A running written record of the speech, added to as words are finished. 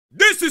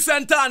This is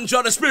St.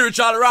 Andrew, the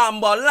spiritual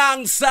ramble,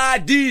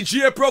 alongside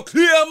DJ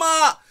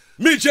Proclaima,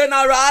 me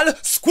general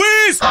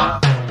Squeeze.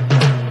 DJ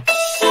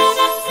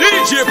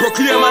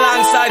Proclaima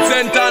alongside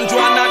St. Andrew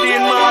and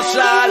Nadine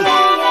Marshall.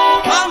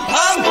 Pam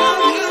pam.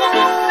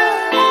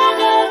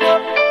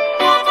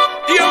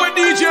 Here with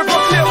DJ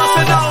Proclaima,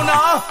 sit down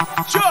now.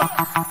 Sure.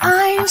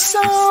 I'm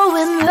so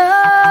in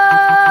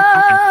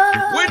love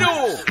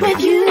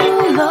with you,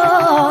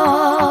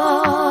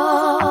 Lord.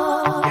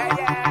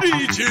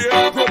 DJ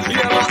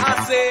Proclaima, I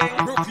sing.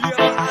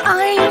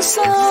 I'm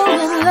so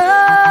in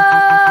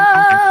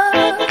love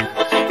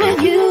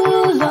with you,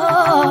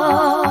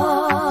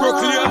 Lord.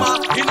 Proclaima,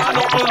 in an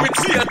open with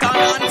theater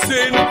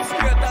dancing.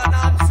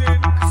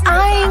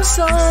 I'm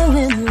so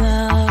in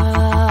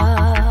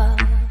love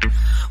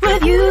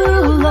with you,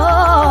 Lord.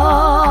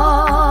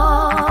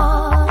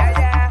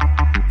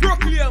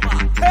 Proclaima,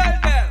 tell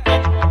them.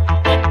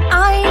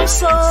 I'm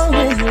so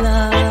in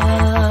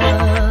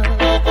love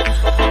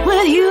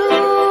with you.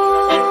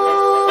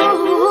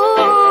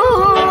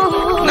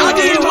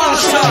 Nadine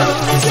Marshall.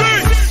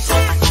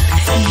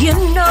 You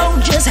know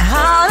just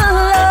how to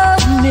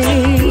love me.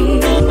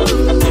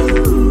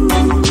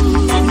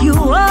 You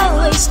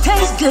always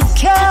take good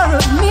care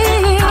of me.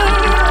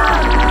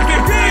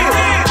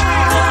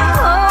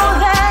 Oh,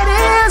 that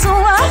is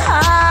why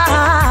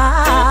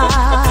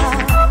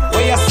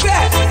Where you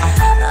set?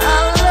 I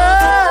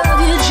love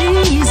you,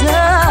 Jesus.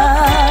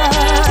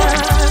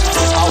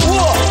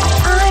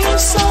 I'm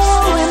so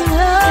in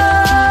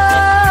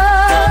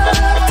love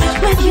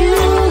with you,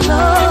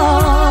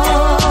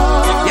 Lord.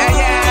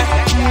 Yeah.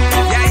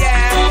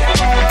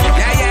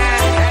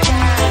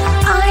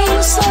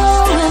 I'm so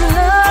in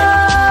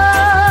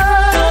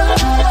love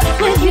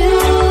with you,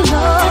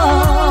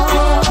 Lord.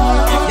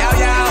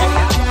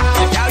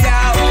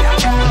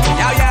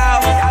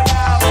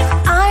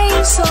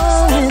 I'm so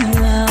in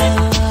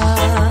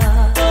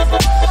love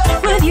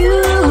with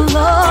you,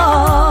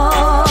 Lord.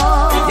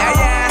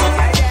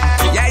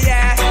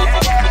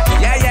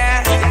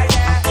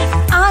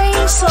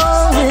 I'm so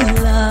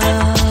in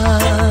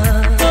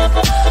love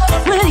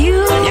with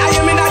you. Yeah,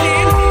 you mean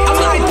Nadine? I'm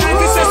like trying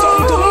to say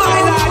something to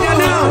my lad, you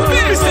know.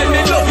 Baby, say me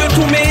love you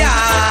to me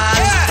heart.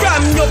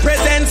 From your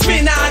presence,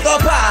 me not go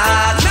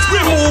back.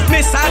 Remove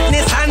me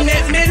sadness and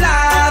make me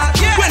laugh.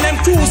 When them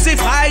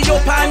crucify you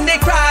on the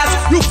cross,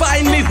 you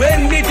find me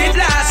when we did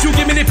last. You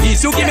give me the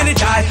peace, you give me the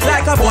joy.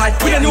 Like a boy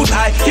with a new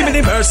tie. Give me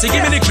the mercy,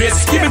 give me the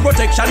grace. Give me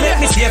protection, make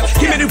me safe.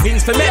 Give me the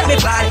wings to make me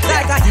fly.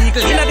 Like a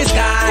eagle in the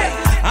sky.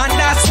 And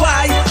that's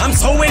why I'm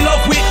so in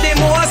love with the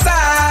Most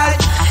High.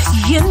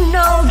 You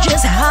know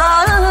just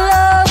how to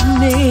love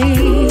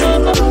me.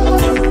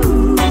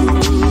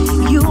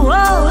 You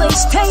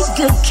always take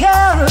good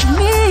care of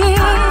me.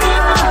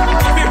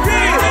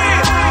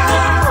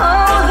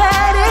 Oh,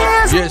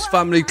 that is Yes,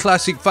 family,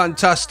 classic,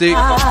 fantastic.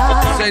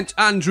 St.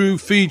 Andrew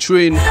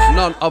featuring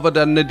none other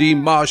than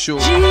Nadine Marshall.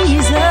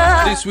 Jesus.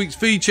 This week's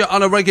feature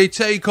on a Reggae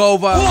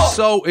Takeover.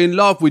 So in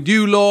love with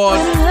you, Lord.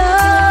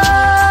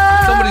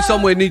 Somebody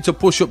somewhere needs to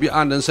push up your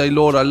hand and say,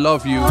 Lord, I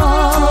love you.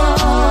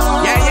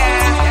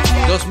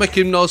 Just make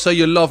him know, say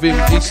you love him.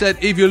 He said,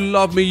 if you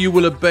love me, you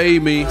will obey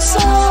me. So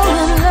in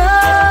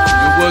love.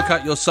 You'll work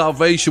out your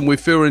salvation with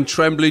fear and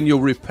trembling.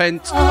 You'll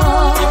repent. You'll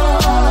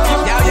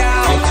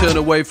turn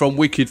away from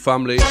wicked,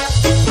 family.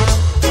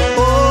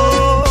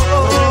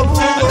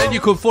 And then you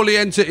can fully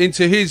enter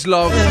into his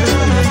love. And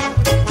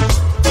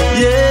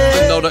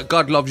know that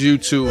God loves you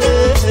too.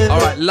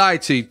 Alright,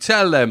 Lighty,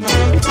 tell them.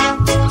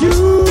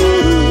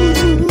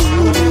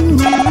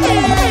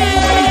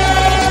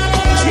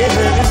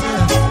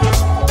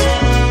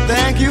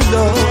 Thank you,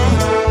 Lord.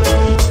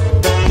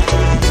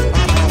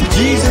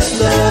 Jesus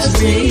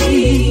loves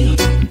me,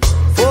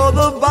 for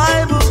the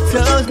Bible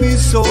tells me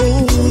so.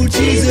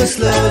 Jesus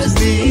loves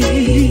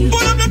me.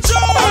 Put up the joy!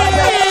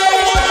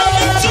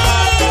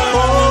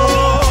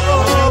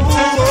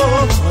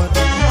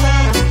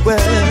 Well,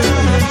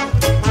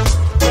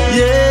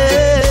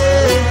 yeah.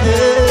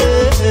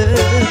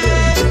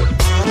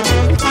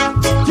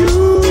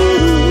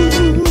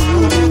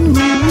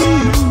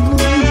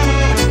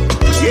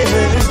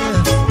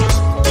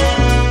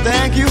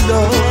 Thank you,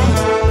 Lord.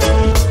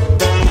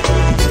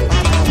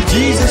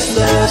 Jesus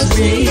loves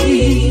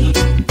me,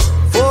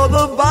 for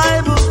the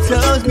Bible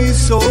tells me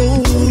so.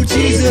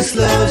 Jesus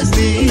loves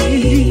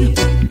me.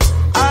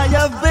 I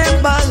have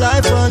built my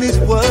life on His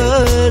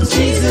word.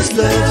 Jesus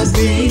loves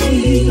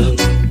me,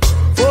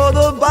 for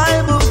the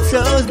Bible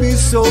tells me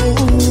so.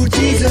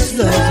 Jesus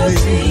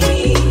loves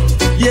me.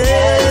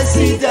 Yes,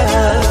 He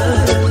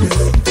does.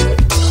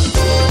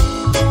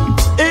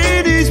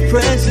 In His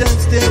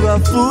presence there are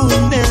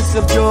fullness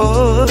of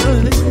joy.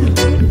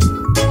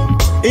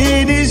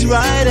 In His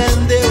right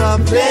hand there are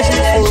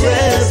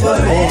pleasures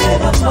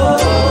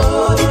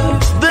forevermore.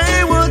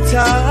 There were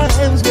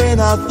times when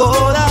I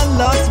thought I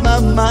lost my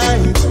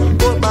mind,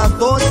 but my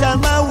thoughts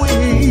and my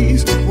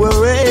ways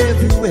were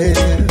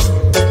everywhere.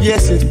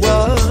 Yes, it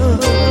was.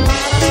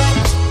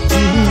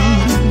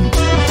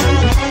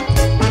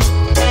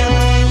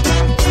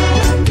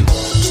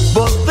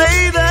 But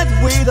they that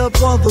wait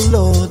upon for the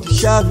Lord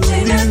shall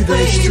renew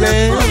their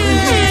strength.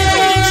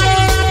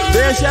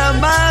 They shall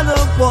mount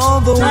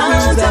upon the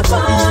wings of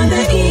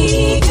the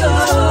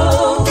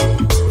eagle.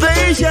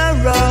 They shall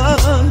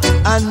run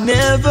and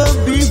never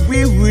be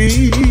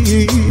weary.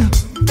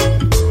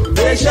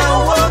 They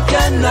shall walk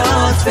and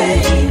not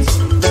faint.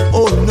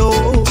 Oh no,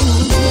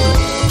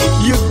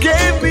 you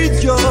gave me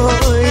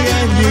joy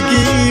and you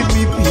give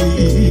me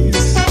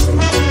peace.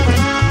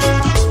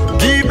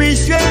 Give me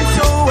strength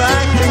so I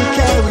can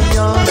carry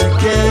on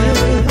again.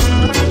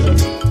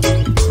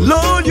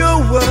 Lord, your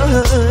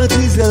word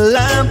is a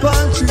lamp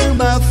unto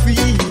my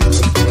feet.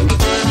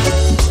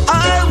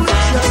 I will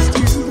trust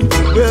you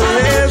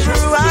wherever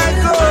I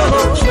go.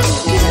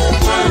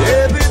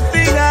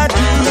 Everything I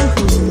do,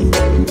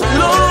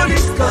 Lord,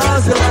 is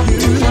because of you.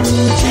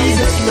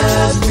 Jesus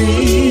loves me.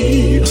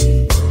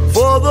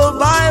 For the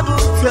Bible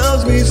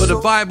tells me so. But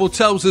the Bible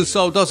tells us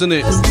so, doesn't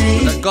it?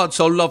 That God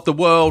so loved the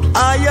world.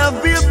 I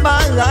have built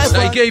my life.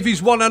 That He gave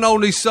His one and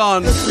only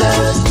Son.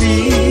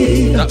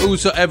 That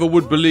whosoever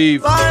would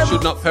believe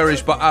should not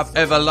perish but have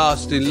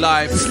everlasting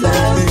life.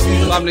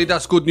 Family,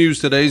 that's good news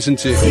today,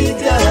 isn't it?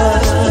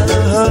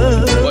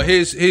 But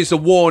here's a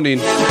warning.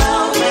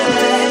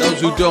 Those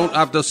who don't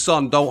have the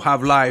Son don't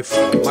have life.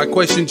 My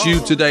question to you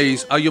today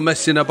is, are you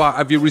messing about?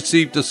 Have you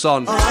received the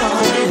Son?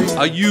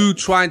 Are you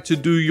trying to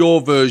do your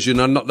version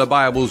and not the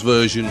Bible's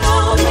version? You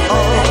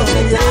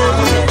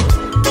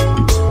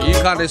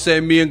can't say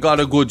me and God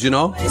are good, you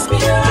know?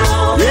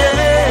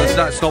 Because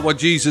that's not what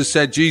Jesus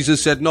said.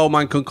 Jesus said no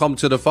man can come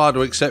to the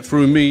Father except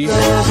through me.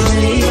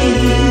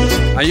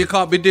 And you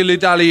can't be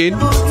dilly-dallying.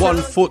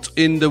 1 foot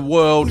in the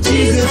world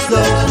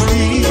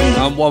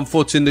and 1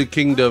 foot in the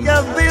kingdom.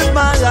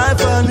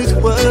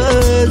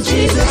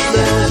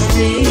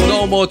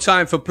 No more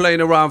time for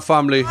playing around,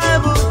 family.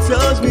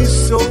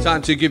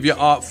 Time to give your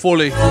heart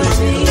fully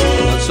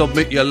and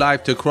submit your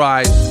life to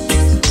Christ.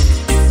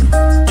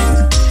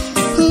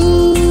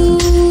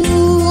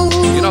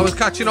 You know, I was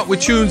catching up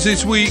with tunes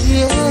this week.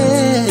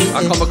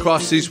 I come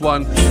across this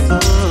one.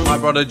 My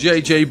brother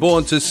JJ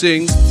Born to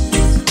sing.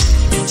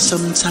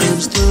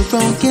 Sometimes the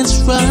road gets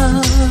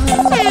rough.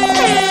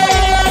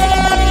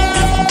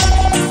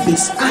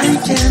 This I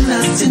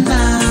cannot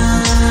deny.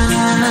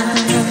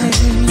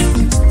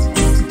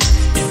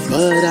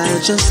 But I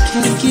just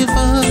can't give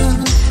up.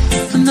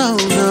 No,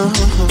 no.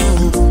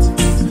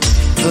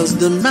 'Cause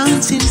the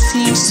mountain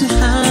seems too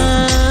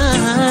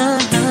high.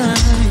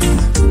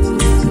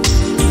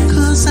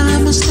 'Cause I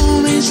must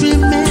always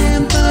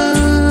remember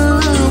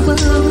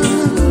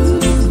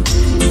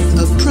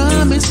a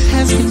promise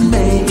has been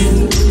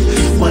made.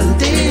 One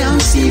day I'll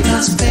see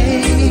God's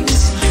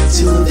face.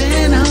 Till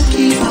then I'll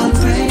keep on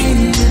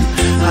praying.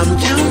 I'm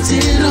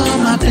counting all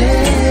my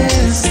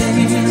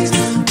blessings.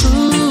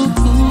 Ooh,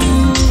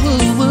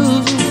 ooh,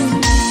 ooh.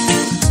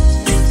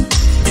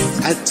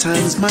 At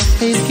times my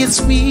faith gets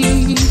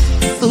weak.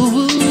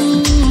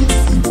 Ooh,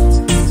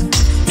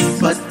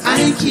 but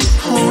I keep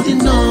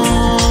holding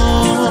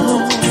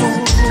on.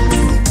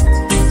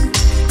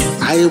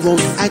 I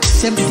won't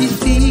accept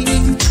defeat.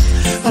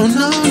 Oh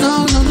no, no,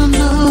 no, no,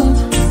 no.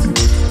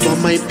 For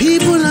my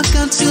people I've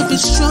got to be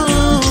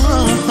strong.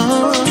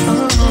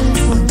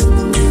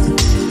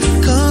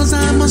 'Cause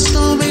I must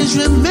always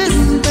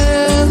remember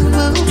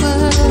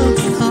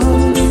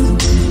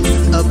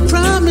a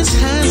promise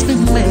has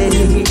been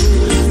made.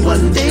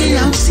 One day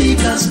I'll see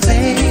God's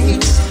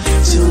face.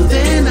 Till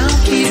then I'll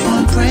keep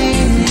on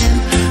praying.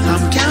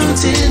 I'm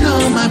counting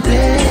all my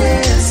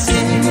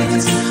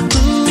blessings.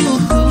 Ooh.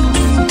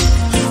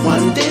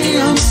 One day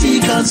I'll see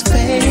God's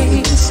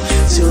face.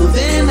 Till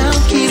then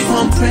I'll keep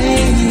on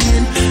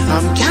praying.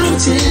 I'm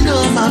counting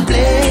all my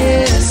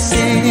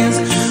blessings.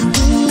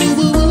 Ooh,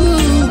 ooh,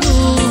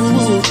 ooh,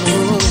 ooh.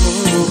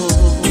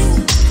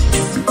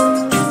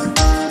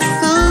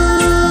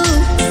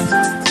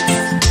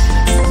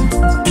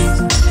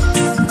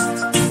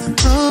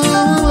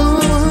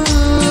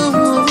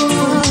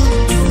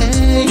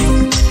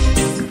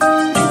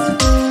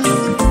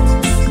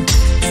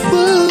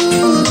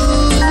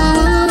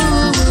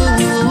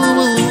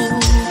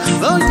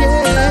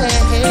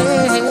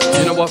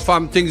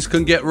 Fam, things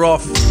can get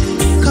rough.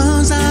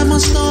 'Cause I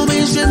must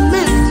always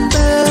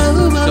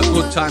remember It's a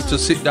good time to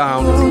sit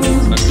down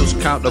and just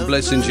count the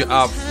blessings you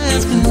have.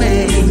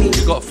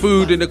 You got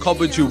food in the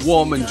cupboard, you're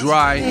warm and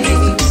dry.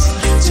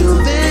 Till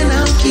then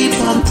I'll keep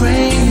on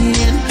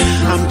praying.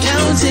 I'm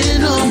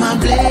counting all my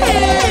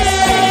blessings.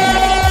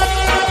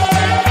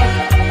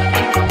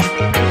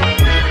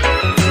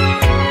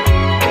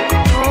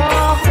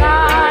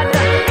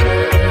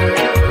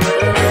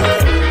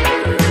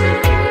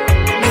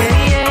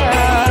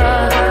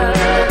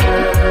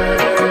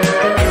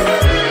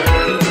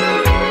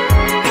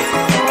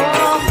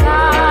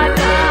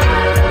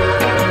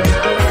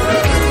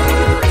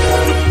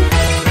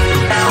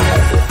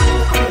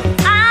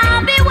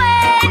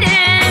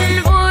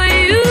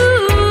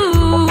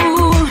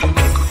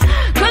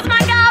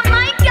 My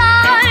God,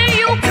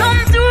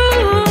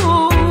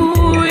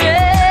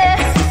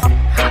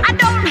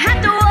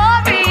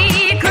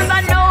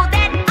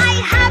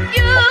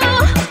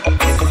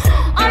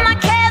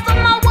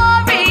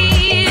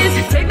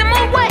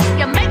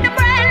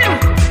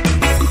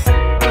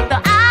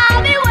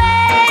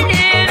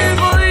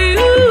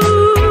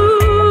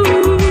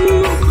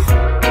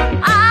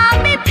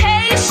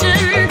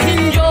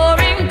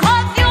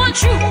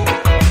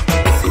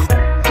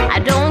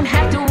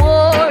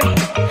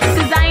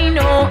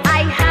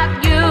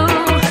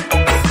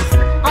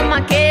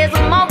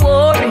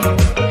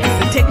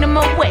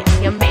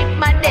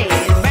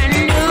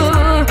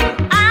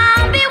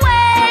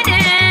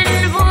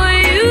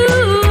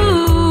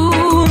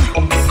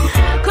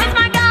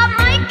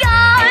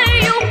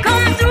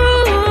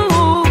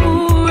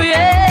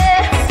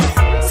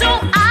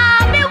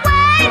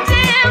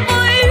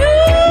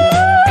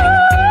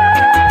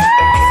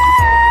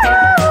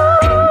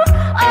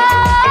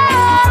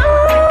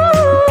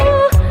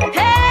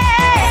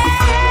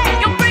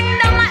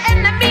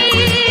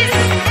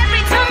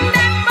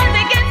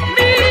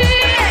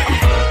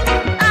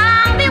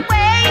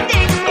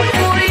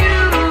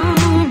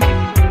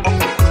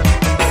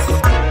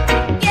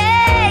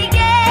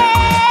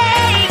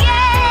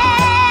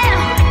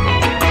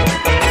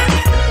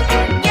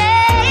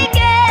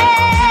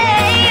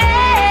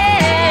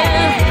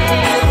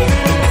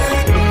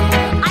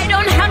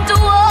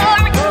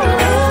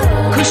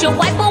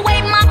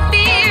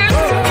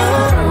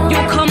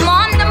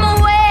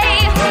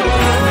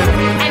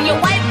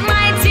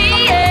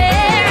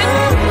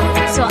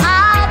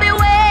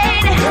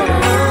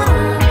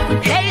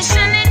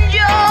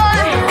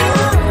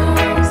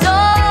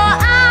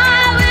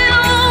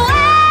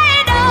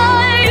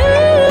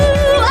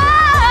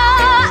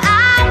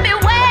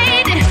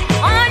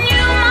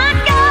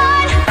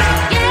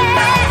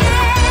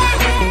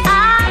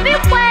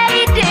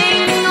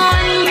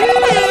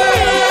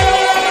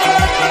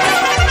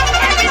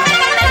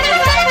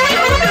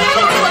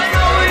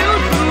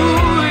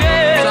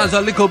 As a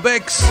little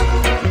Bex.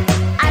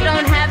 I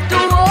don't have to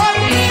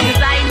worry,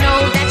 'cause I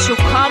know that you'll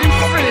come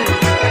through.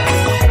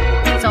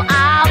 So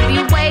I'll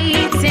be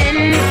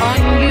waiting on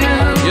you.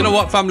 You know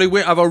what, family?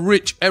 We have a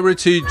rich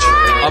heritage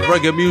of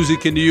reggae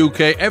music in the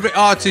UK. Every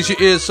artist you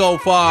hear so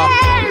far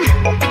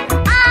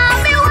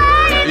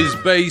is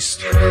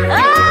based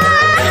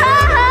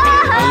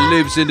and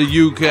lives in the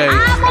UK.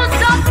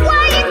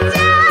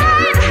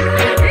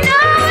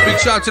 Big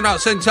shouting out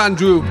St.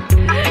 Andrew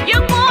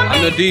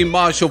and Nadine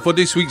Marshall for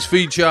this week's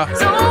feature.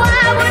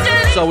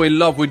 So in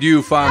love with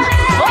you, fam.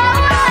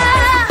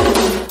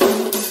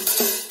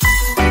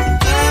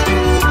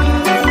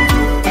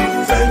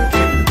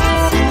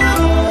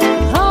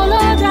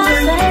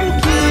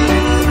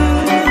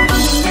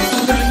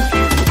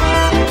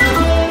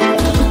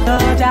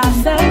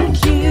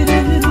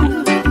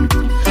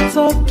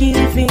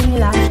 Giving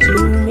life to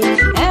me,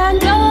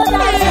 and Lord, I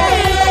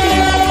thank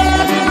you.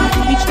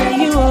 Each day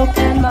you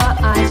open my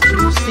eyes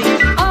to see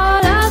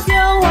all of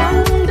your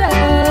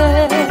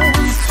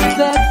wonders.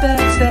 The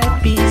birds, the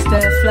bees,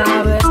 the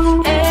flowers,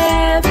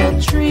 and the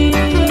trees.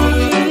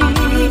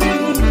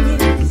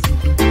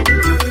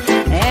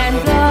 And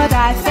Lord, I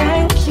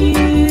thank you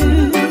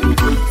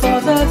for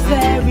the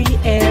very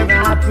air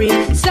I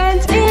breathe,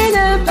 sent in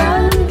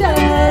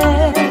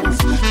abundance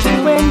to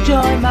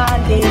enjoy my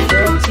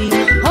liberty.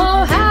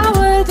 Oh, how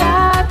would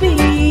I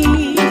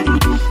be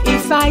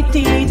if I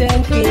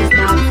didn't give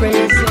my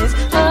praises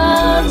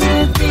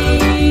unto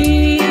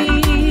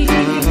thee?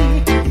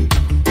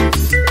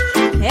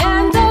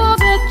 And all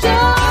the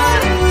joy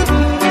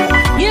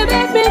you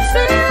make me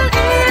feel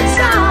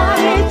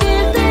inside,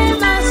 deep in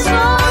my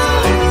soul,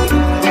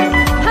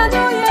 I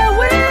know you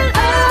will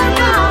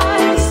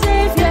arise,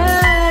 Savior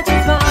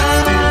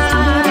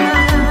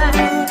divine.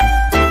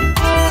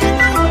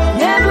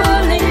 Never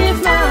leave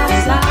my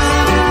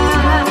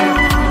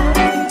side.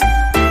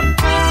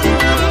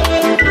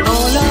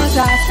 Oh Lord, I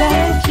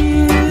thank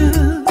you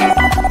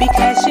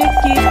because you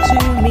give to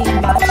me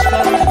much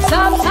love.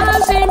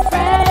 Sometimes in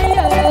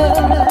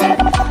prayer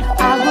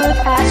I would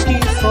ask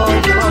you for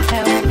your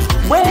help.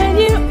 When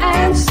you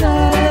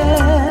answer,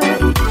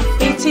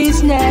 it is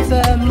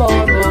never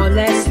more or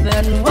less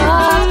than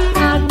what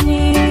I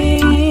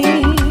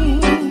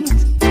need.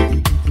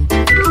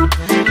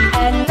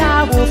 And I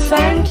will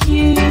thank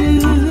you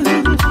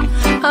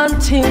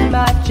until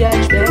my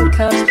judgment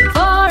comes.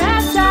 For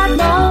at that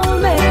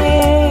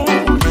moment,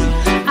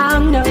 I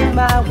know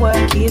my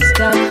work is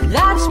done.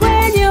 That's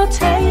when you'll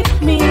take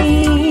me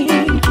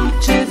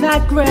to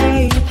that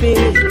great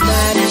big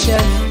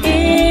mansion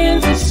in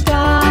the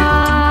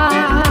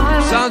sky.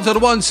 Sounds of the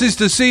one,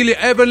 Sister Celia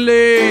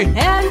Heavenly.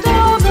 And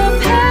all the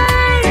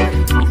pain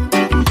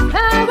I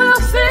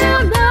will feel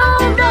no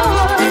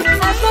more,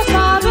 as my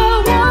Father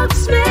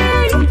wants me.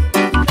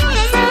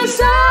 For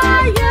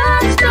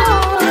Zion's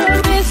door,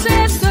 this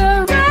is the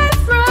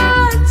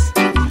reference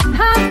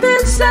I've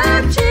been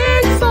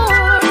searching for.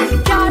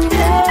 God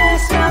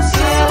bless my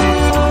soul.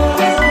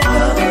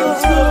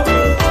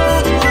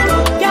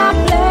 God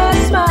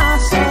bless my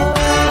soul.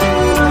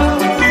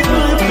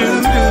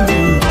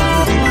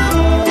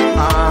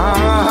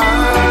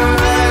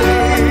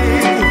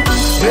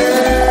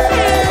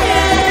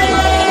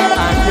 I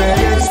get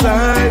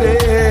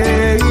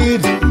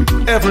excited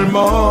every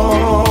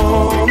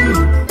morning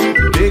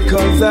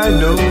because I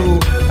know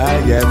I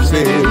have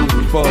saved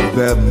for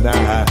the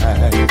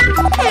night.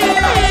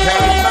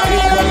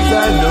 Because I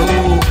know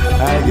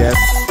I have.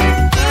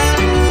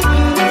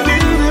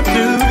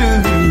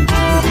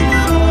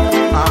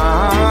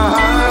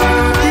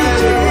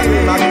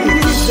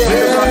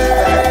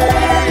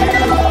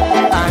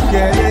 I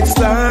get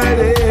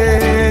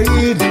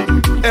excited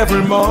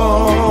every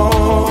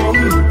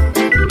morning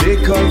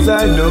because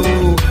I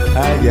know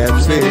I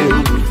have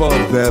saved for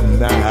the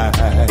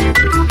night.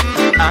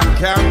 I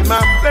count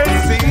my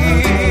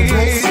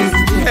blessings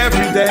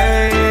every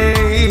day.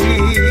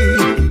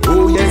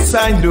 Oh yes,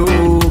 I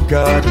know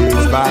God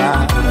is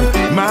by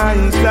my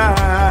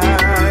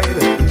side,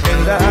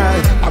 and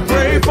I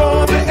pray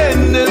for the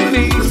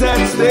enemies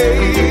at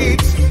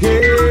stake.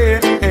 Yeah,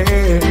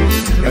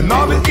 and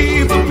all the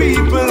evil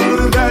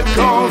people that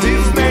call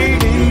His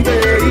name in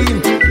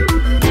vain.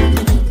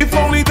 If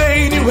only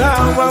they knew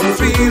how I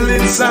feel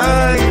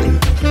inside,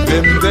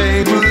 then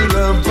they would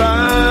learn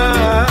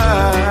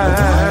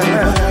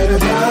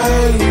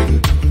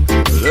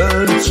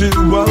to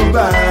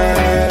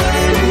abide.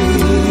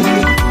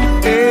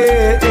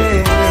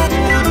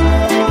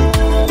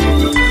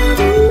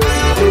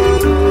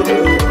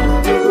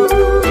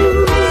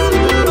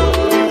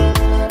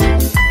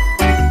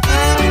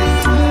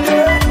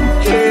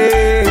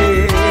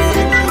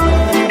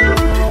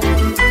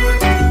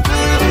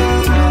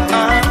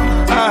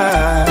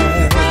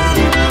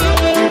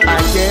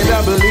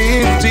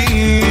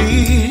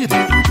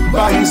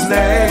 His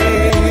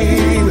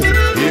name,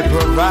 He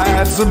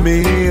provides a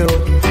meal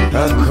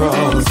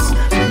across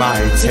my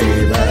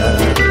table.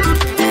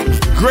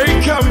 Great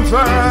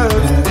comfort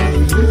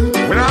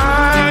when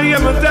I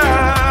am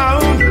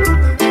down,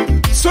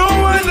 so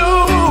I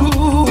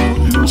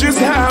know just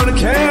how to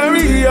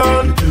carry on.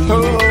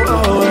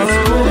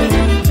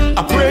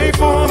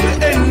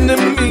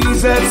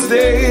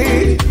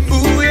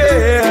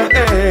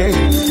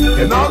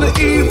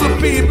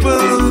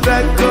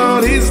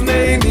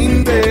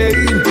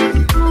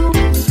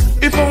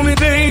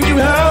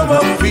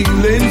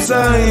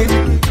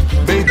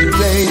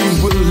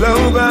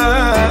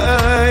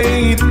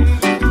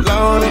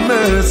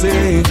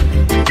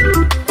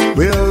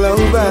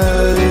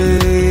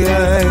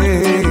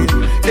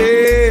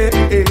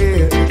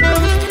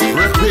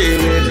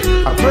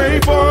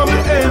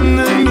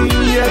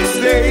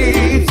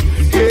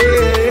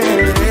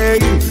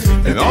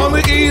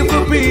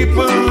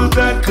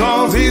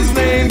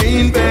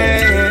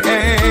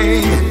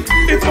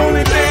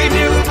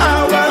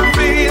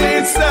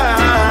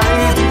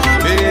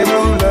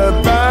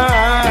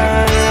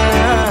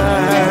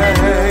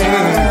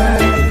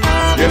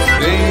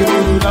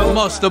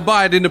 must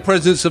abide in the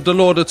presence of the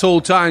Lord at all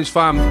times,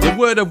 fam. The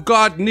word of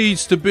God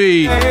needs to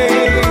be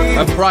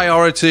a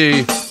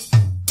priority.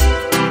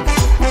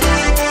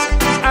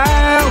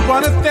 I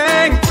want to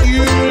thank you,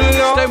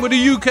 Lord. Stay with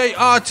the UK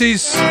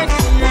artists.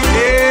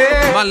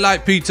 Man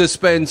like Peter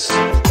Spence.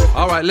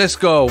 All right, let's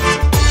go.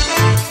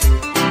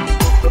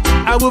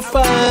 Our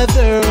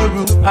Father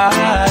who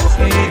art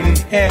in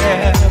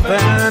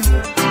heaven,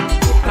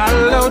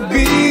 hallowed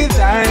be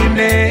thy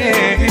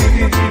name.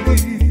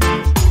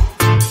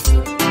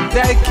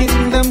 Thy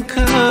kingdom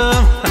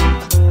come,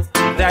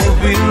 thy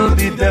will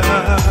be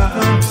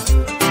done,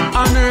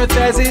 on earth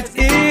as it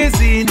is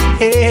in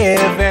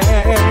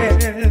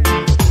heaven.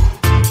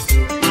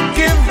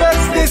 Give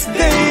us this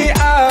day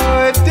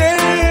our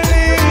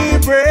daily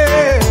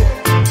bread.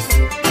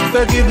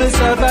 Forgive us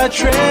of our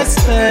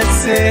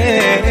trespasses,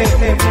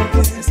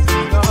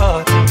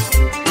 Lord.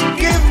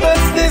 Give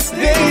us this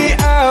day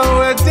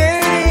our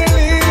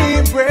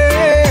daily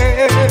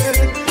bread.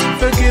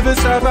 Forgive us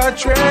of our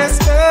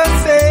trespasses.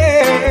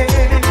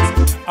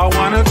 I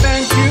want to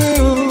thank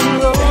you,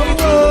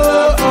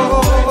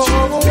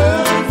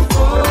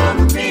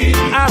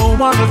 I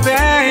want to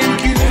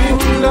thank you,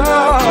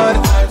 Lord.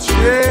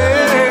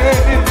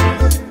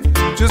 Yeah.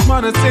 Just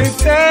want to say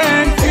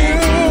thank you.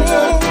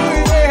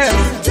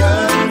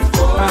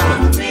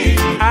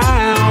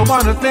 I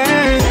want to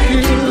thank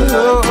you,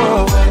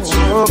 Lord.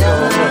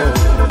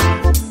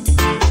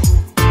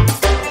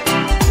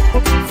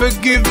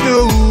 Forgive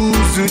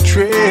those who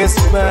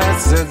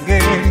trespass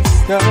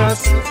against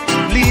us.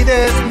 Lead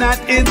us not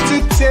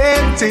into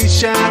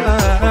temptation.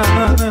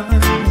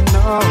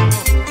 No.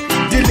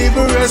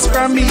 Deliver us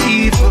from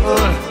evil.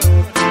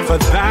 For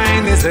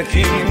thine is the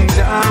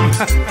kingdom,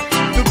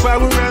 the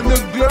power and the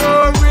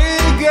glory,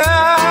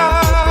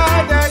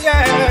 God.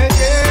 Yeah,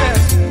 yeah.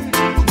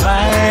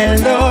 My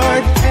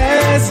Lord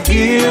has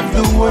given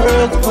the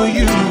world for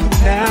you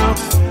now.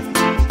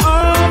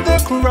 On the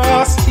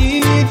cross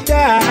he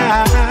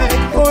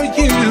died for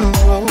you.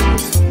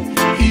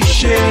 He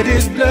shed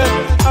his blood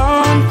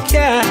on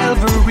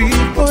Calvary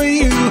for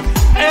you.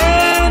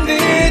 And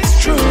it's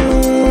true.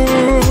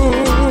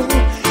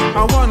 I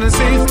want to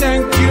say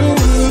thank you,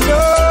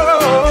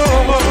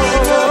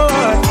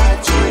 Lord.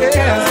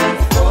 Yeah.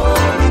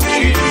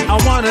 I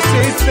want to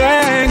say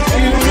thank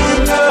you,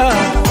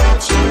 Lord.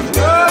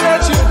 All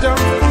that you've done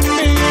for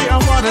me, I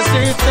want to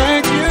say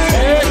thank you.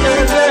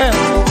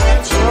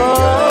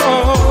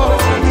 Oh,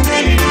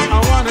 I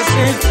want to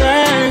say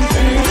thank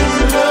you,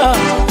 Lord.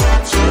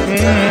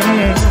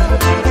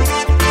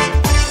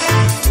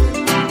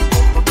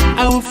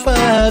 Our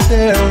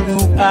Father who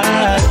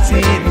art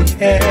in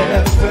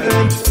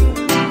heaven,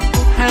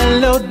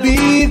 hallowed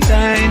be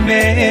thy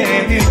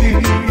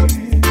name.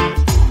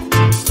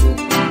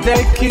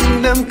 Thy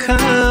kingdom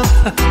come,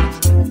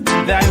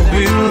 thy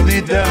will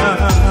be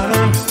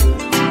done,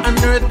 on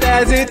earth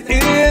as it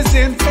is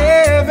in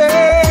heaven.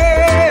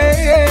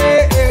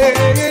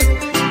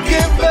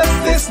 Give us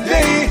this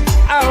day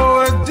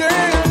our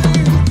daily.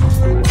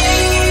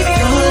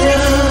 Your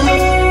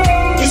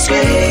love is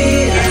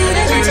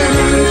greater than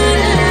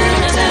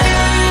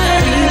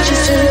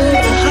reaches to the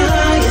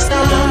highest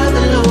of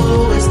the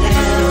lowest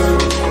down.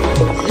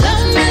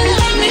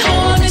 Love me,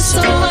 hold me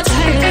so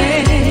tightly.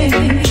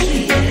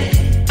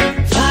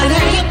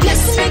 Father, you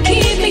bless me,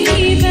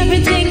 keep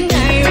everything I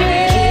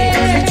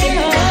read.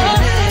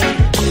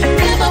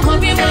 Never want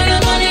me when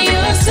I'm on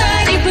your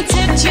side. You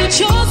protect your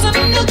chosen,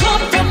 no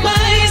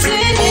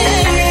compromising.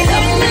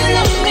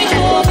 Love me,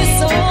 hold me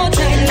so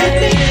tightly. Let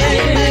me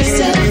hide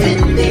myself in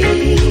thee.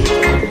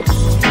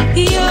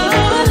 Your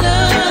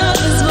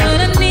love is what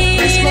I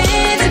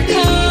need to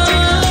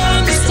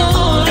calm the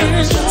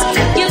storms.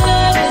 Your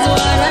love is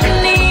what I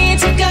need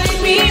to guide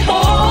me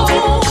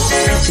home.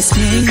 Just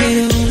can't get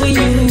over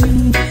you,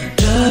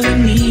 loving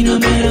me no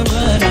matter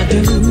what I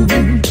do.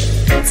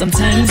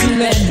 Sometimes you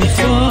let me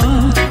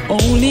fall,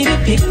 only to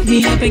pick me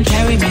up and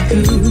carry me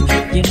through.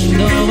 You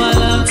know I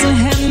love to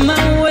have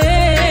my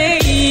way,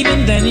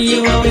 even then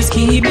you always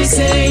keep me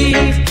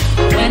safe.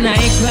 When I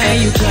cry,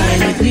 you cry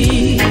with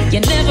me. You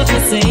never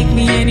forsake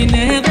me and you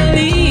never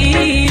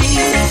leave.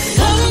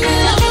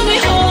 Love me,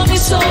 hold me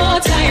so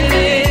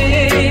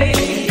tightly.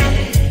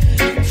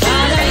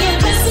 Father, you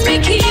bless me,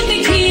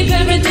 keep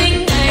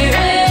everything I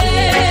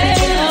read.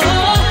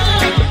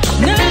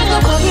 Never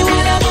put me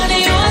when I'm on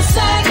your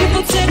side. You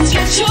protect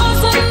your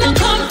chosen, no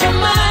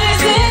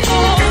compromising.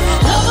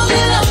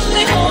 Love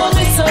me, hold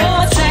me so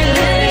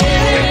tightly.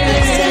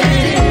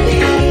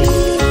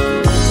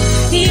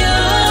 Your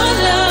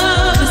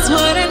love is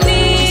what I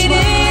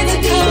needed to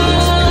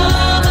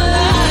come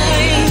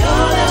alive.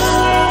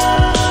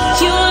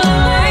 You are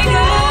my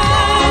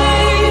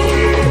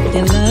guide.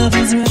 Your love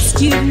has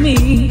rescued me,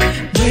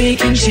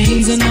 breaking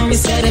chains and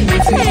always setting me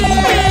free. I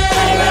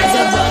rise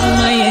above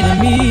my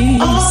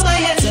enemies.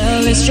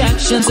 Tell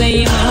distractions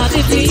ain't hard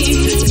to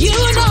beat. You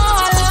know I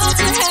love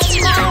to have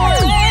my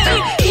way,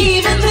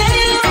 even then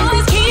you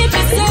always keep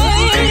me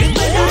safe.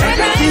 When I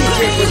cry,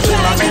 you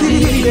cry with me.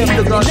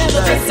 Never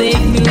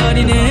forsake me, Lord,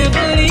 you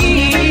never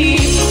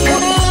leave.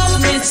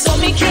 Love me so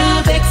me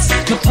can't beg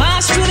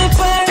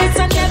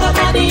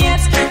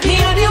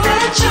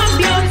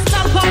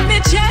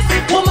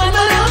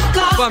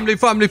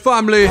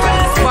Family.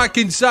 Back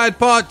inside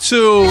part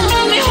 2.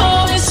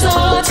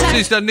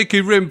 Sister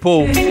Nikki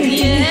Rimple.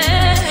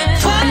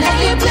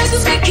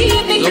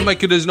 You're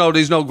making us know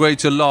there's no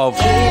greater love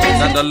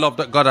than the love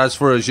that God has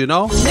for us, you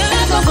know?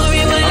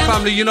 My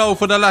family, you know,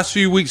 for the last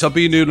few weeks I've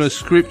been doing a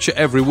scripture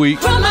every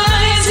week.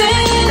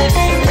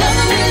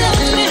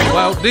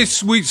 Well,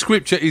 this week's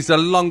scripture is the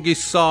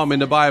longest psalm in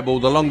the Bible,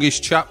 the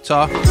longest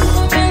chapter.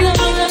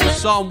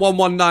 Psalm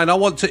 119. I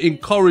want to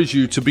encourage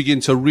you to begin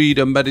to read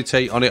and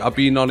meditate on it. I've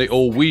been on it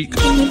all week.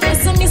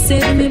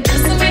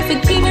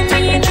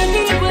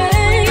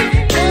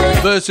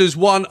 Verses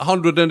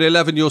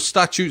 111. Your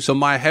statutes are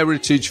my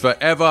heritage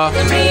forever.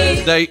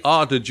 They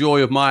are the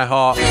joy of my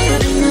heart.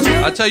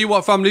 I tell you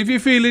what, family, if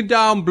you're feeling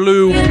down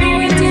blue,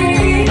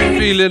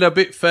 feeling a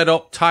bit fed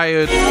up,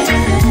 tired,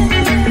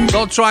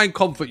 don't try and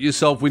comfort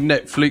yourself with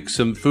Netflix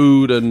and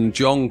food and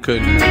junk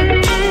and...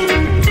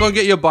 Go and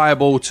get your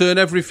Bible, turn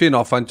everything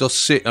off and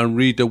just sit and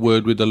read the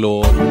word with the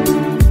Lord.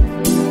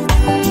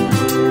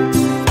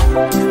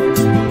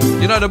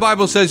 You know, the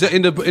Bible says that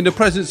in the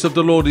presence of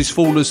the Lord is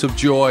fullness of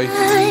joy,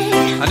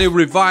 and He'll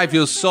revive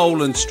your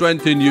soul and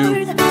strengthen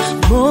you.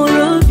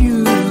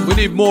 We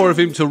need more of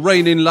Him to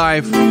reign in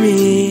life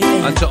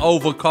and to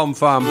overcome,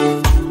 fam.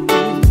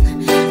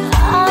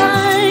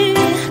 I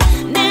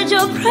need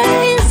your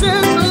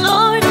praises,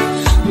 Lord,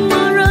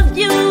 more of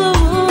you.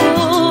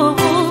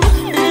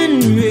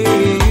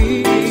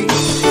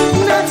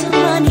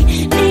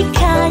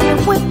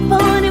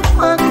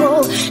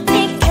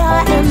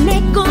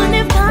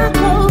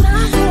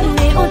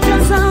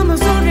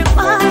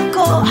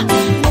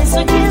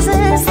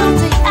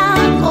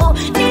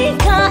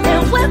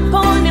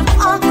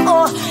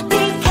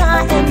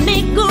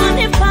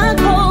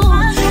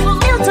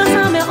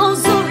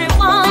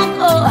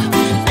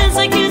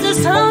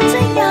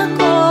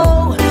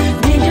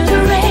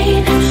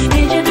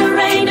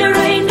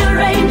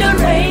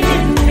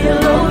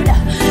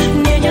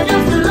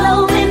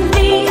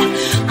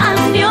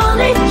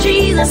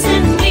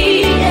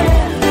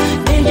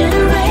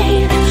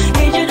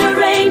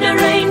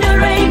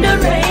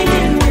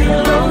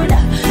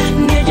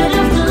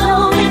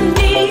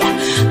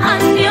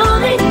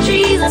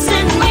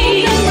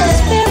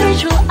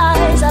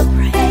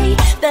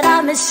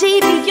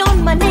 See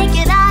beyond my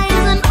naked eyes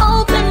and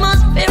open my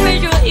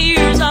spiritual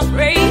ears. I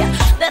pray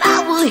that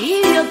I will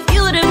hear your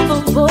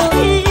beautiful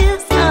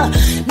voice.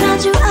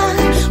 Not you are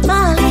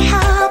my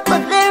help,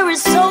 but there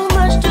is so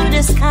much to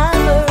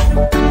discover.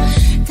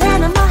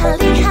 Tana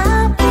mahali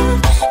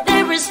hapa,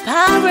 there is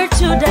power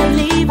to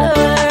deliver.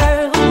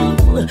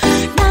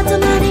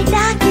 Natamani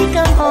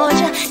dakika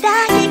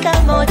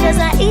moja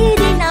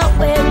zaidi na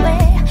wewe.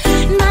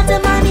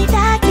 Natamani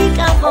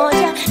dakika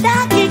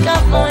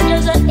moja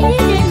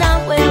zaidi na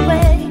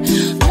wewe.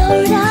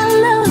 Lord, I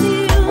love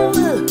you.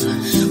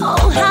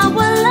 Oh, how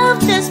I love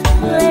this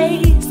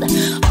place.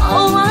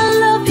 Oh, I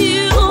love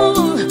you.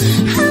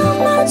 How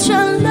much I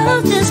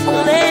love this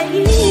place.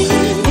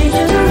 Need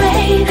you to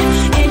rain,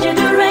 need you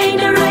to rain,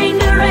 the rain,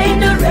 the rain,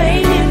 the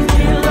rain in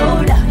me,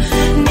 Lord.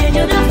 Need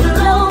you to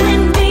flow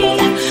in me.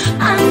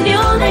 I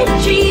know that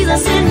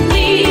Jesus in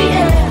me.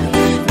 Yeah.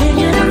 Need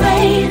you to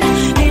rain,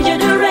 need you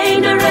to rain,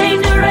 the rain,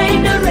 the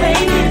rain, the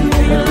rain in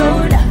me,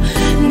 Lord.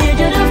 Need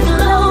you to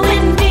flow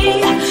in me.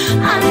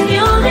 I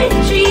know that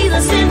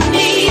Jesus in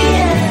me.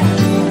 Yeah.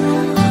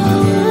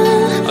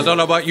 I don't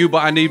know about you,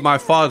 but I need my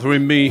Father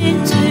in me.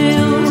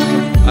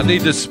 I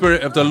need the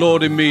Spirit of the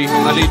Lord in me.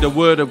 I need the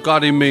Word of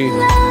God in me.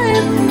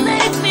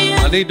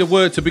 I need the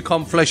Word to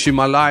become flesh in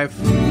my life.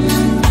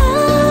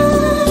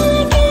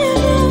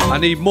 I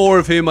need more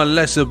of Him and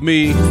less of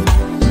me.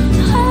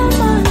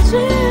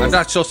 And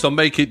that's just to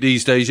make it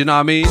these days, you know what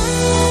I mean?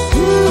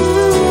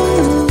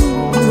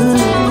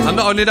 And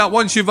not only that,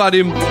 once you've had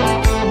Him,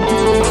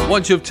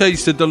 once you've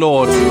tasted the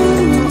Lord,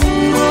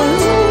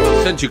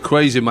 sent you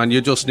crazy, man.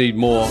 You just need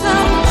more.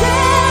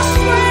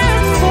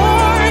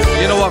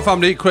 You know what,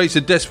 family? It creates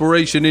a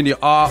desperation in your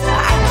heart.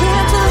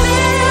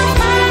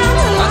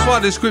 That's why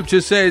the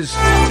scripture says,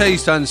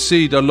 taste and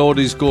see the Lord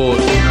is good.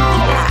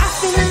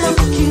 I've been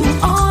looking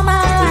all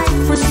my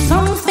life for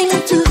something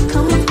to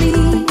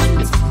complete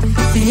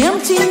the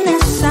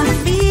emptiness I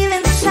feel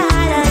inside.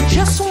 I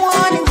just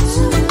wanted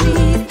to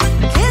leave.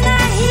 Can I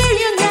hear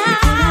you now?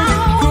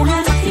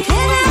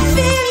 Can I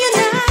feel you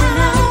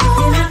now?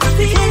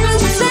 Can you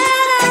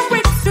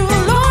celebrate through,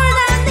 Lord?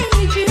 I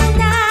need you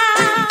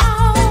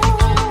now.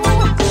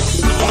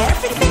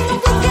 Everything I'm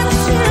looking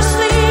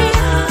seriously.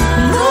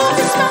 Move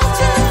this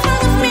mountain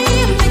for me.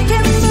 Make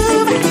it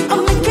move. I'm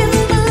making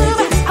move.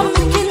 I'm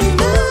making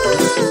move.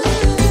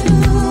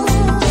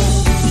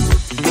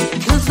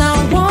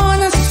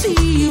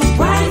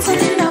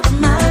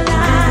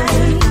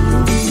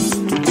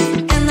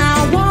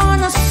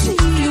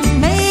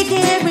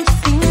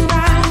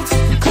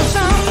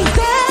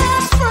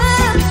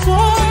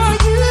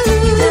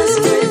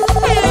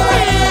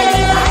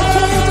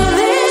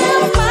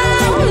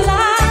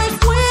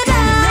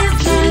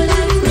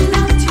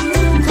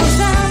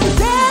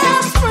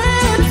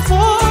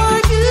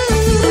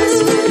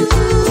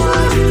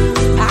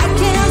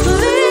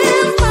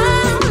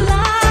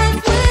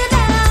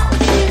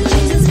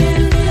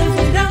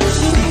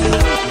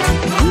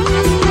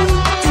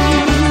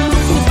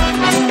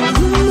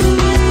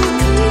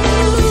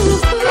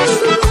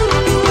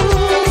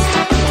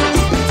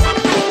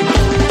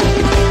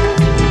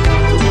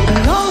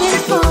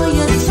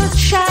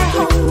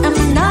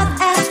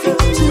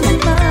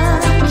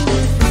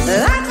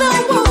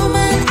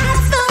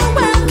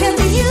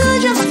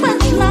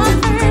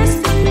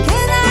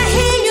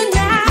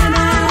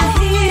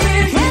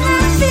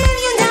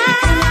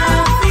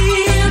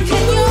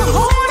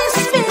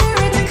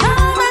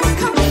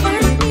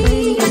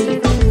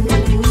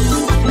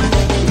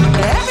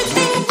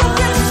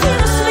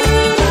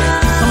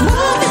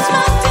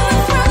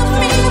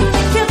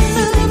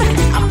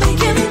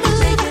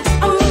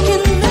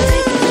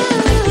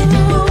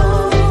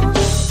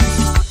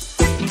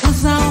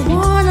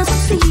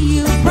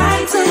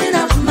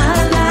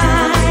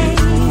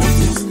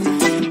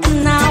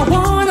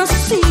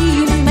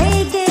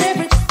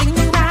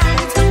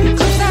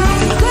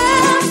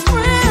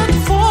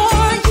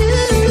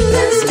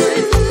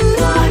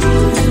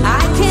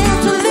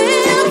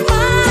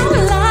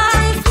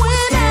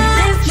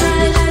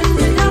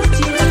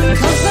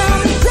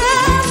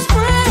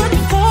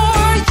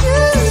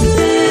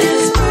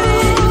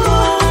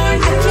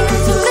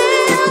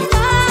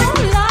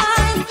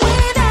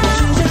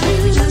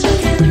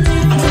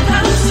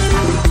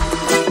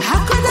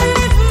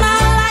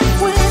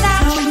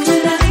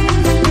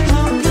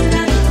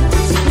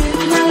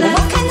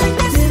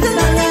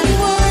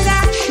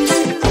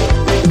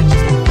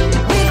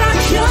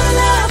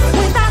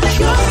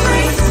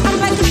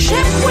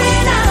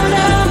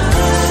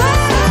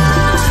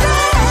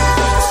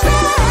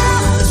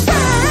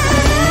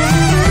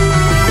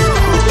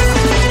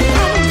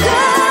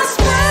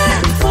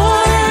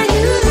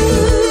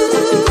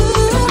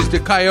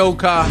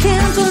 Kyoka.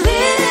 Can't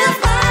live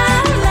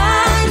my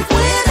life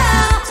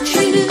without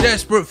you.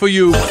 Desperate for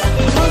you.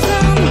 'Cause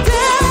I'm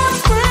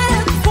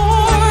desperate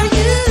for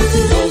you.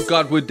 Oh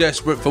God, we're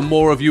desperate for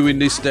more of you in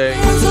this day.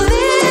 Can't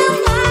live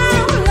my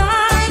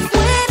life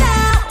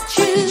without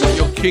you. So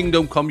your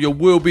kingdom come, your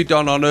will be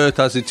done on earth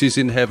as it is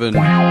in heaven.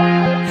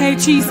 Hey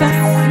Jesus,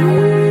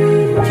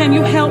 can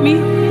you help me?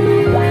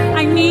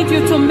 I need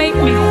you to make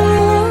me.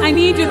 I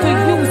need you to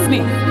use me.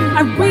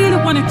 I really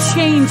want to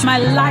change my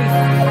life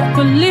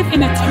to live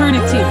in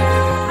eternity.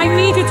 I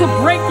need you to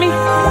break me.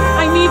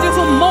 I need you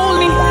to mold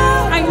me.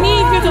 I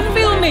need you to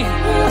fill me.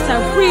 Because I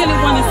really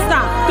want to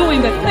stop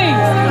doing the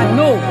things I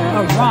know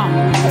are wrong.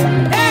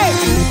 Hey,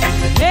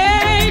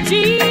 hey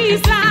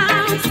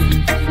Jesus,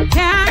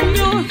 can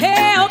you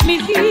help me?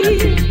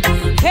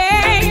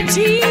 Hey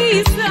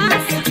Jesus,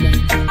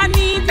 I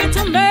need you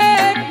to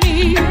make me.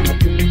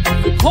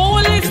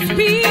 Holy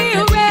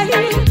Spirit,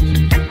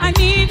 I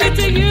need you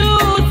to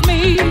use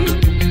me.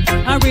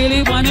 I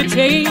really want to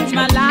change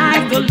my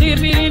life to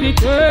live in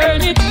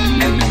eternity.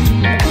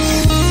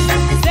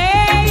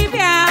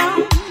 Savior,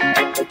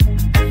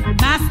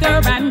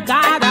 Master and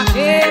God of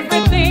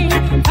everything.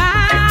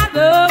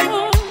 Father,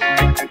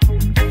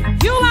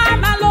 you are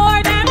my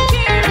Lord and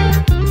King.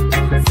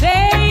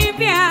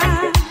 Savior,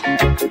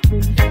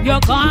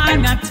 you're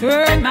gonna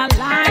turn my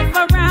life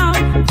around.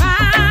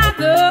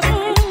 Father,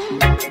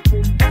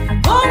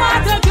 oh,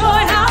 what a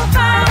joy, how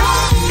found.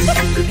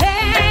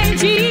 Hey,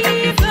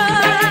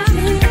 Jesus,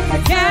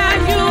 can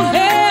you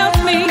help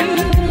me?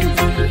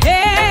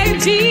 Hey,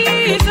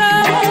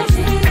 Jesus,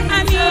 I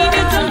need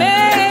you to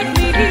make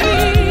me.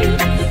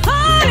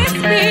 Holy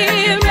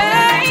Spirit,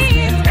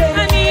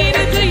 I need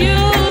you to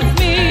use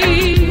me.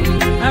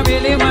 I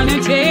really want to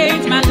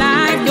change my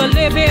life to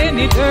live in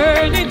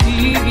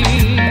eternity.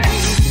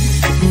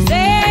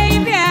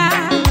 Savior,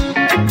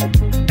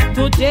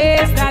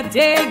 today's the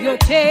day you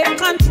take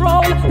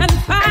control. And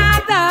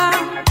Father,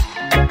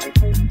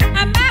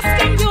 I'm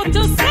asking you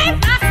to save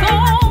my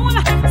soul.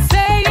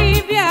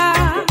 Savior,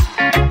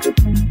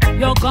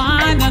 you're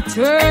gonna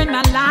turn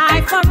my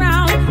life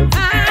around.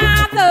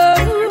 Father,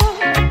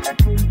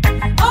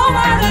 oh,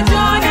 what a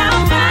joy I'm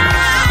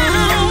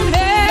found.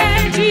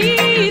 Hey,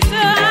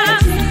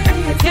 Jesus,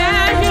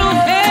 can you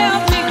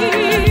help me?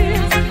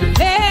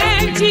 Hey,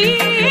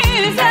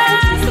 Jesus,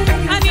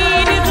 I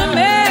need you to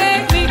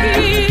make me.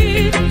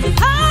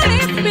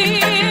 Holy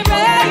Spirit,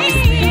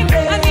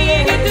 I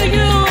need you to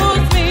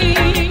use me.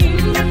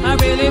 I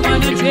really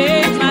want to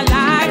change my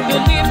life to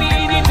live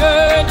in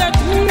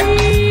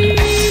eternity.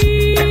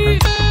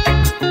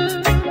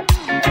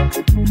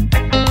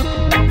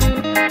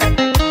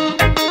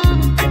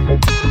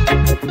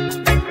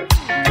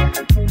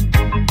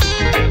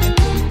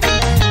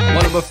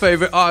 One of my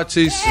favorite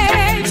artists.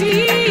 Hey,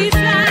 Jesus,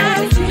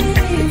 I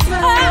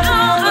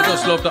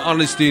just love the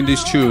honesty in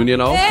this tune, you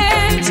know.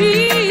 hey,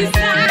 Jesus,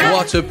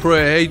 What a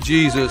prayer. Hey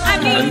Jesus,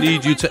 I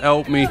need you to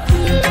help me.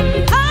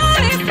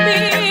 Holy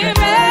Spirit,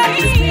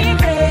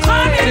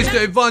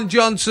 Mr. Yvonne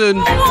Johnson,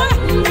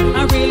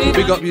 I really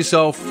big up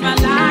yourself. In my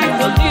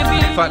life to live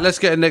in. fact, let's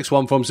get the next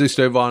one from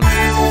Sister Yvonne. Lord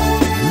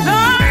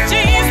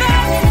Jesus,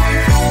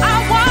 I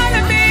want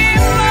to be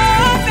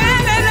more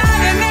than an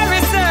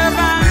ordinary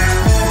servant.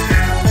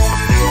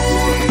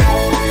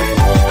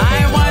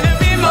 I want to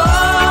be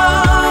more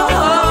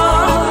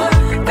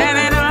than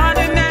an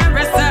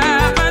ordinary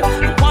servant. I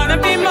want to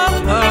be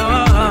more.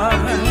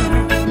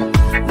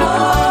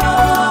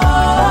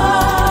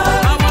 I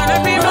want to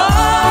be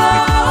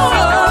more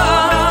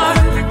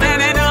than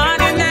an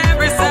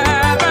ordinary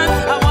servant.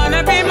 I want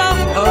to be more.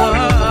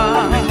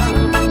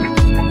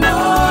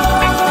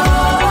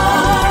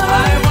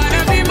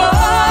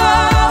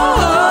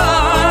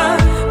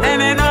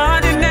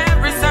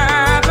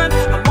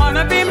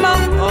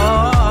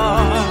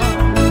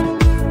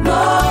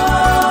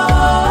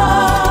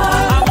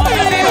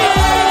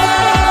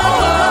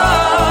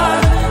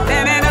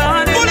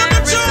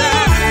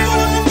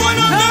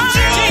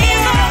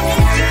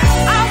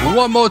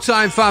 One more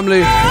time,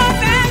 family.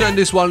 Turn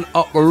this one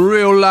up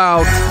real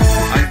loud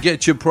and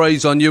get your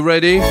praise on. You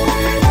ready?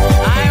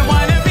 I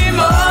wanna be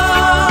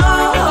more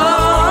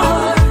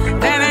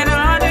than an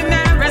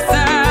ordinary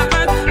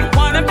servant. I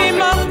wanna be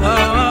more.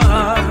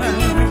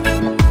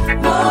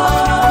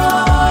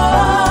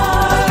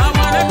 I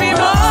wanna be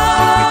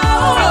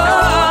more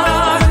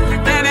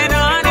than an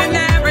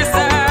ordinary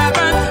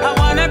servant. I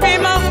wanna be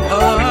more.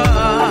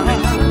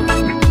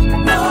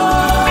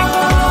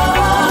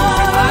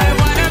 I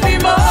wanna be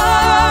more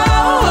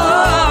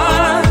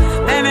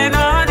than an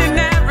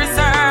ordinary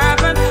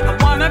servant. I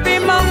wanna be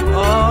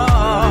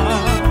more.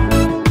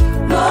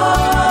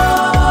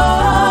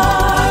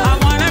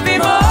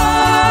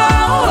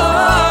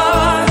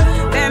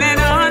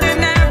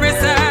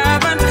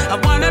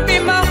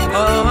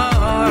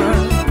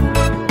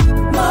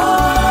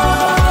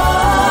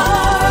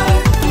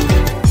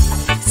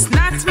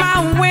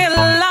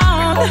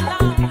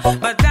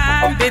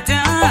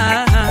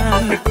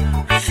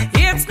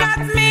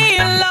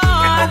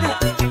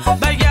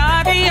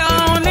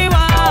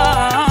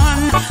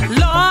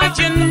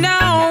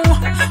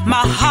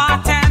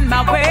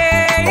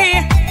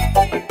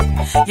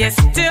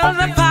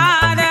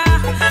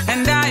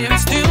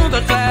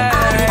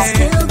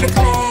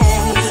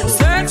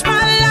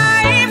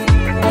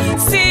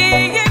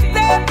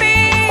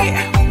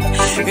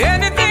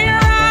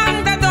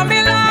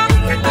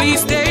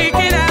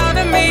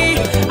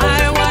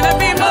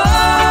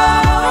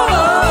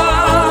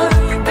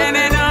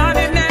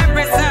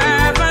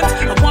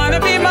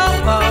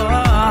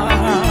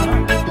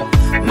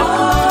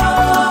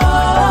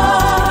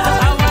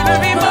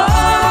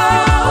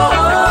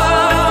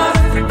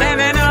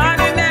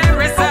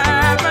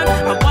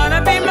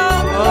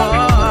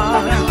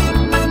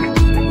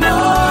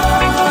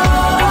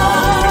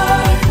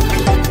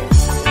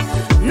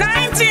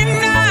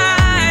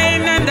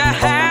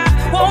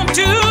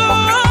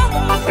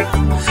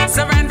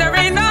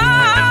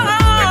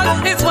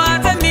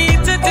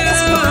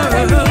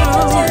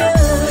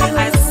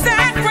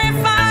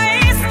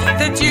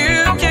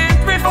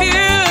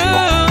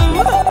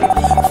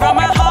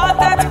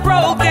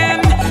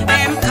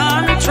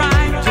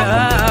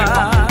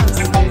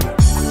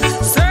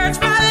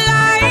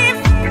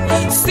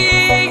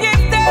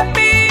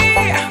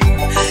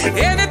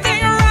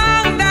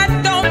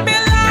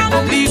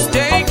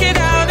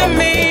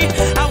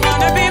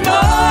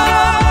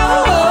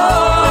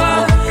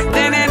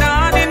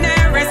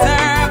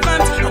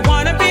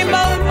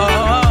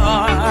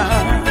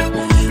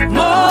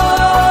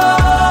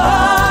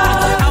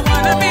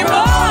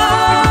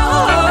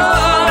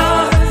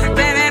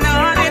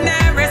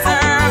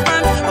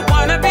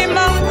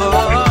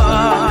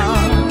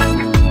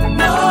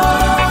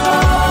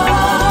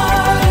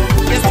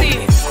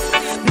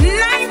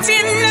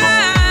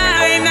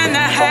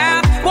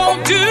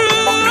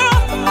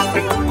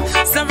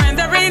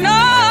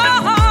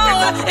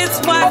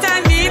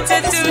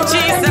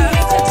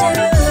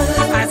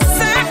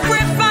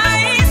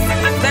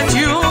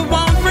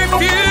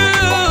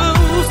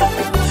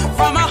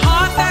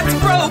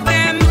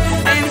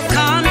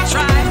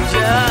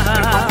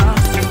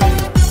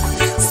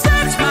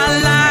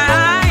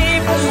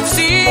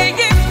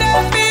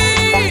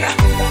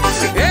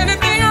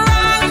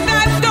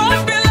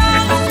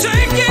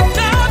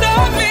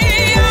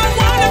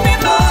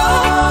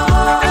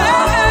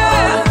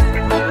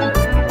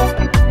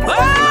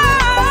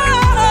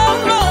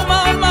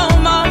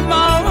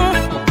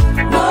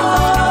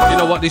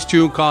 This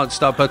tune can't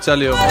stop, I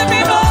tell you.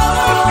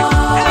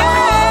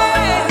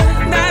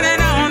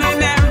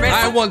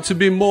 I want to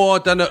be more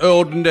than an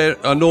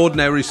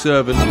ordinary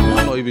servant.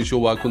 I'm not even sure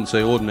why I couldn't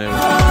say ordinary.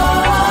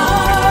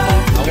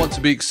 I want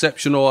to be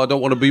exceptional. I don't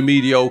want to be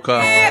mediocre.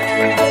 I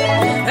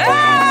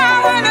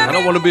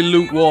don't want to be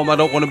lukewarm. I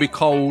don't want to be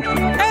cold.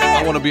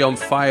 I want to be on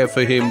fire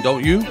for him,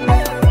 don't you? You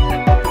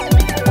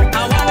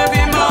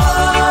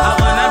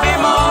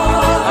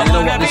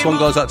know what? This one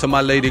goes out to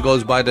my lady,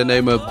 goes by the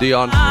name of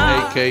Dion,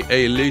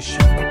 aka Lish,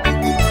 aka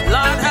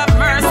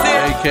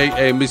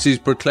Mrs.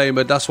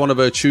 Proclaima. That's one of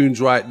her tunes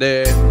right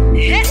there.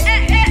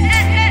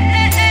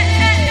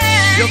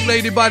 Young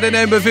lady by the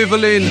name of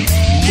Evelyn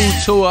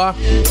Mutua.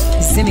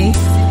 Simi.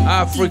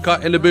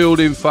 Africa in the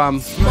building,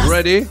 fam.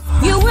 Ready?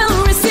 You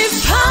will receive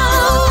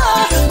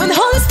power when the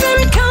Holy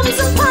Spirit comes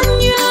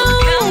upon you.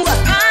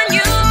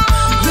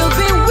 You'll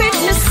be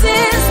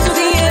witnesses to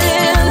the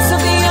ends of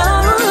the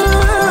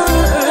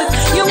earth.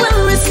 You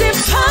will receive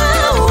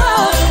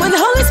power when the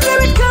Holy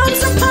Spirit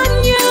comes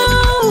upon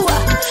you.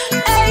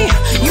 Hey,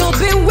 you'll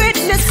be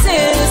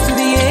witnesses to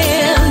the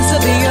ends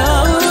of the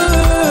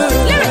earth.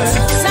 Lyrics,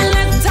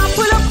 selector,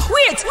 pull up.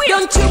 Wait,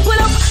 don't you pull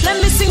up. Let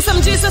me sing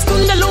some Jesus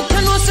tune. The Luke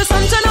and Rose,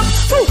 turn up.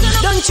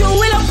 Don't you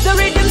will up the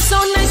rhythm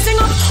sound and sing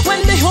up.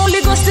 When the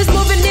Holy Ghost is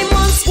moving,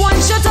 demons one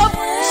shut up.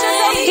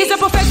 He's a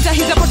perfecter,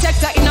 he's a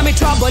protector. In my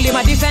trouble, he's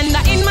my defender.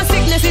 In my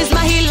sickness, he's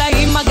my healer,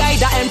 he's my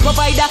guider and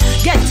provider.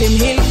 Get him,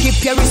 he'll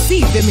keep you,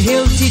 receive him,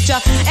 he'll teach you,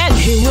 and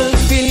he will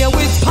fill you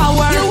with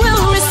power. You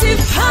will receive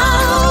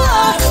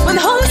power when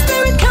the Holy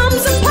Spirit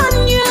comes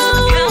upon you.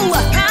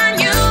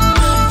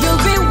 You'll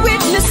be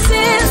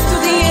witnesses to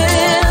the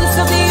ends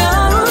of the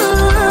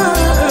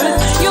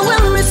earth. You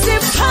will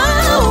receive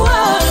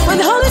power when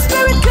the Holy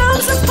Spirit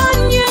comes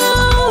upon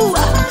you.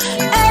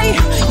 Hey,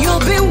 you'll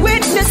be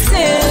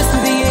witnesses to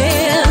the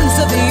ends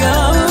of the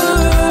earth.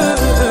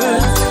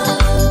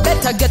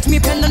 Better get me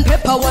pen and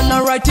paper,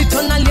 wanna write it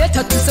on a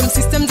letter to some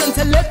systems and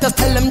selectors.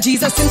 Tell them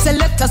Jesus and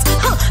selectors.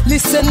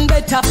 Listen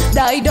better,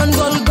 died on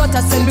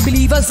Golgotha. Send the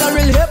believers a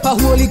real helper.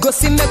 Holy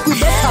Ghost, he make we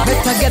better.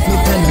 Better get me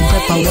pen and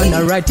paper,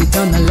 wanna write it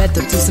on a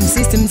letter to some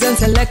systems and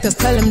selectors.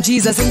 Tell them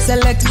Jesus and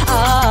select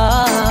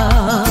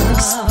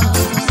us.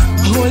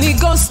 Holy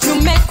Ghost to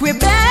make we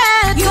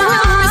better. You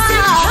will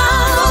receive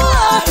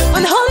power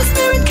when the Holy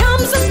Spirit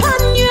comes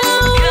upon you.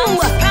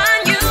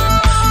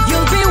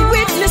 You'll be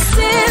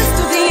witnesses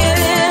to the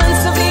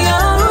ends of the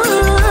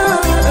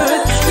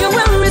earth. You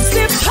will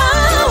receive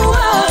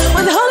power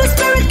when the Holy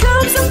Spirit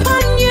comes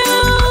upon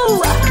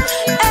you.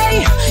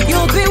 Hey,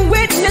 you'll be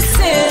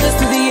witnesses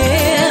to the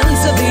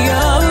ends of the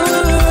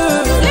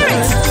earth.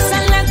 Lyrics,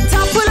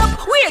 selector, pull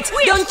up. Wait,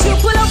 don't you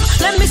pull up.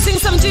 Let me sing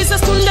some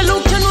Jesus tune. The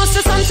Luke and Rose,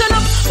 turn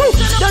up.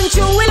 Don't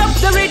you will up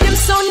the rhythm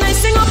sound and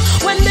sing up.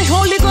 When the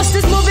Holy Ghost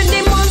is moving,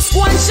 demons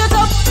one shut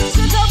up.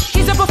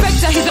 He's a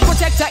perfecter, he's a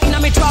protector. In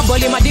my trouble,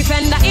 he's my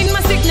defender. In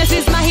my sickness,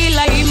 he's my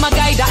healer, he's my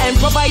guider and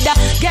provider.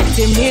 Get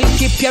him, he'll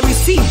keep you,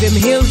 receive him,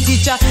 he'll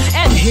teach you,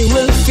 and he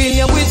will fill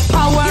you with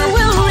power. You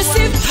will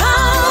receive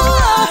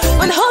power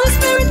when the Holy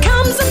Spirit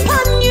comes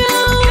upon you.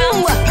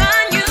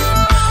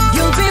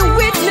 You'll be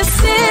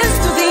witnesses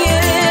to the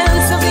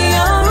ends of the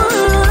earth.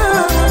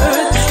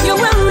 You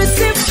will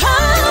receive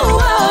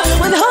power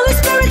when the Holy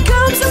Spirit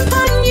comes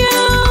upon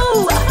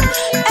you.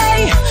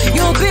 Hey,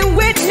 you'll be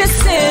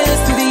witnesses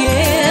to the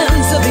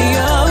ends of the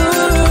earth.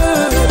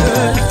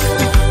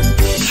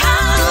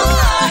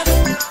 Power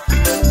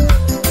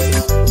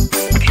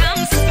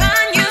comes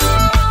upon you.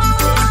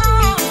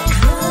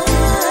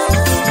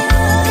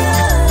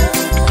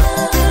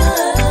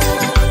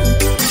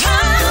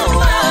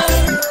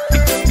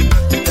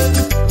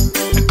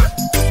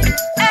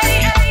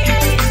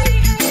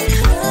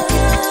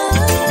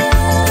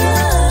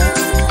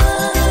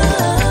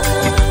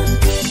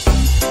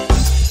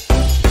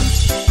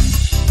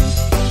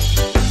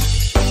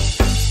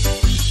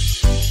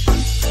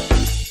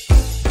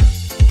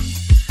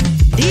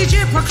 DJ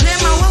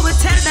Proclaima, what we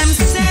tell them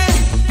say.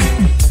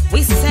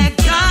 We say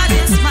God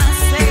is my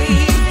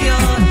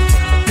Savior,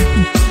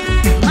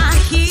 my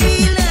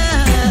healer,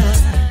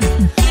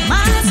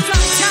 my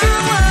strong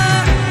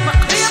tower.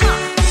 Proclaima.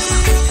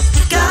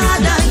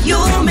 God, you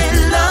may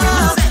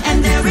love,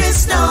 and there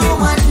is no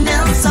one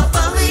else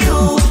above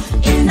you.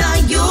 In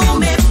you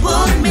may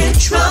put me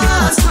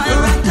trust.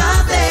 Rock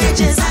of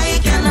ages I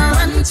can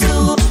run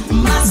to.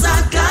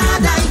 Master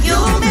God, you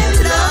may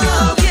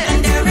love,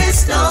 and there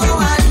is no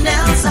one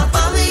else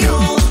above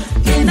you.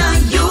 In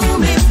you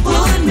may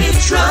put me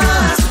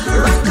trust.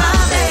 Rock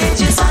of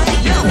ages I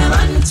can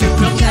run to.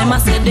 Proclaima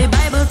said the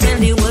Bible tell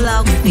the whole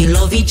of we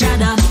love each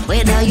other.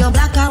 Whether you're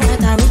black or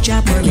white or rich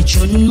or poor, it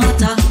shouldn't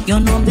matter. You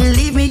don't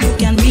believe me, you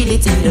can read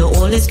it in the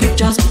Holy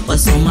Scriptures. But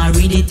some a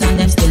read it and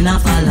them still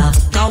not follow.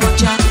 Cause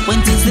watch ya,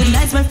 when tis the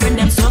lights, my friend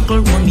them circle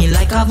round me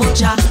like a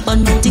vulture. But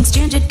nothing's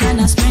changed, it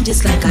kinda strange,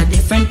 it's like a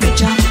different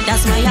picture.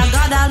 That's why I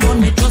God alone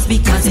me trust,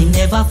 because he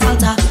never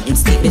falter. Him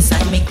stick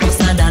beside me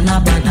closer than a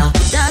brother.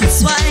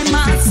 That's why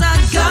Master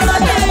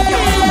God, you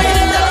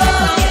may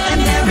love, and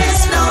there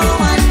is no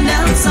one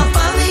else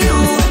above you.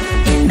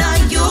 In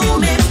you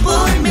may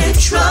put me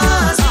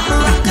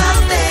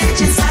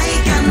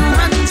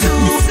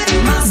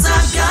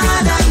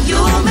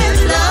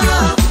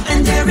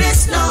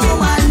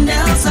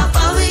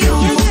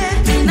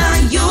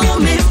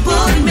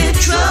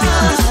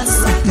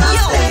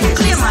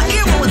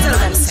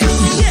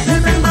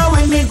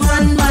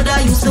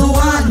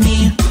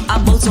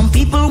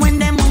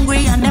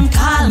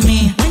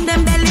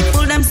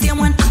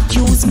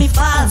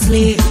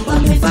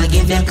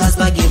them, cause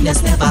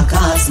forgiveness never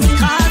cost me.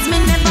 Cause me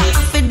never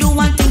have to do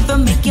one thing to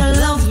make you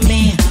love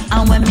me.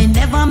 And when me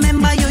never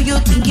remember you, you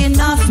thinking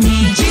of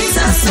me.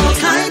 Jesus so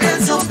kind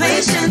and so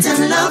patient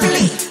and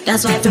lovely.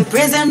 That's why to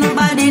praise him,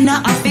 nobody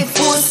not have to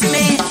force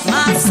me.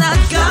 Master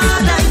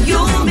God, and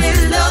you me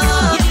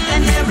love,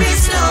 and there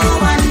is no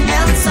one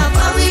else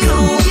above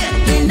you.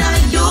 In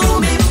you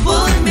me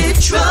put me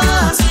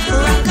trust.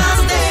 Rock on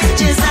the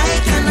edges I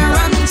can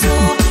run to.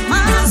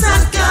 Master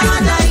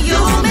God, and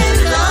you me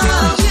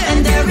love, and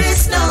there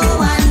is no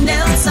one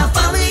else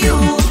above you.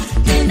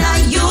 In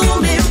you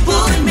me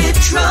put me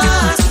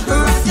trust.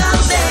 Rock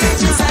on the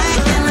edges I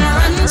can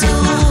run to.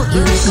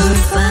 You could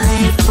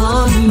fight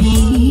for me,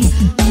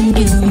 and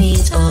you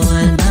meet all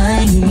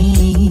my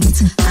needs.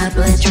 I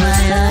pledge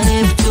my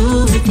life to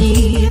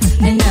thee,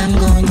 and I'm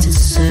going to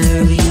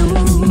serve you.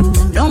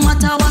 No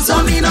matter what, so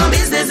me no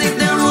business if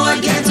the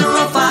road gets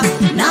rougher.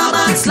 Now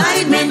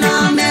backslide me,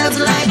 now melt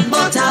like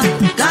butter.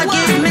 God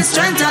give me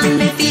strength and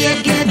me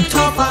feet get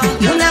tougher.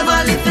 You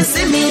never live to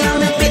see me,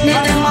 I'm a pitney,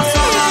 them a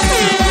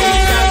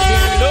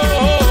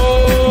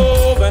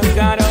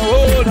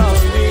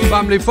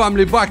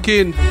Family, back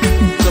in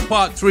to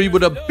part 3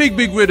 with a big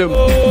rhythm.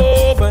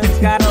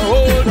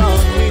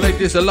 Played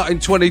this a lot in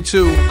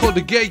 22, called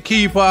The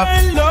Gatekeeper.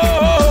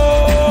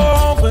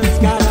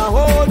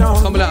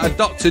 Coming out of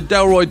Dr.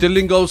 Delroy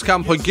DeLingo's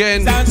camp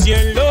again.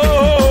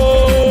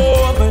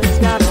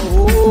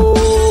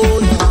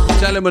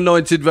 Tell him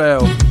Anointed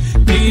Veil.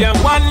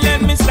 DM1,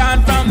 let me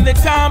start from the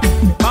top.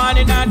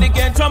 Morning at the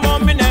ghetto,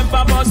 mom, me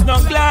never bust no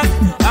glass.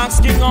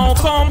 Asking how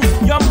come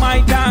you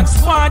might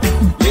ask what.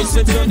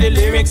 Listen to the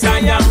lyrics, I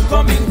am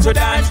coming to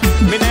that.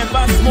 Me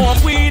never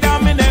smoke weed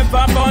and me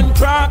never burn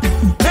crack.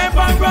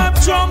 Never rap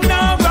drum,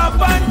 now rap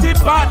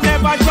anti-pot.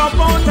 Never drop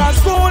out of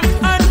school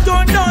and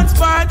don't dance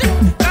bad.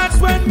 That's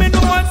when me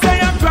know and say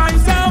I'm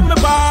Christ on my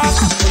back.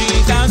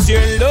 Jesus,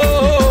 your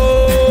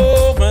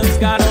love has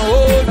got a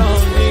hold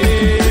on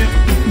me.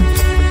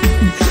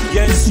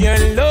 Yes, your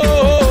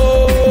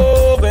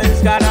love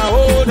has got a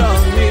hold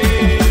on me.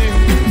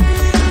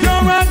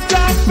 Your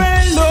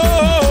agape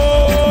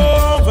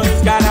love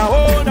has got a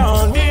hold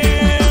on me.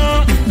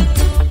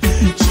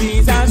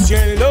 Jesus,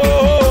 your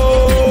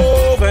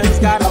love has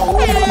got a hold on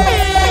me.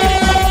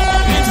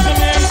 Listen,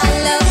 man. I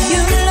love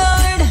you,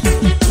 Lord,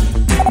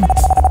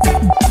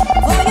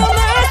 for your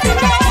mercy.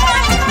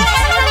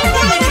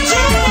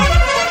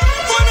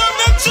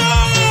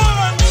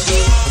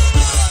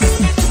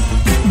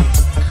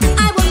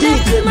 I will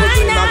lift my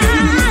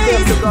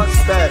eyes unto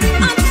the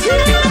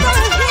hills.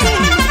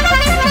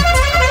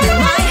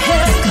 My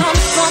help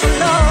comes from the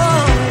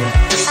Lord.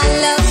 I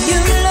love you,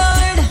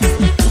 Lord,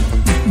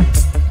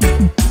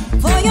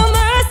 for your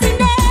mercy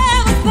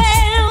never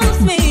fails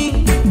me.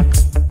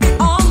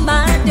 All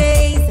my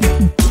days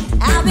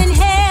I've been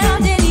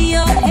held in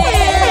your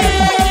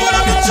hand.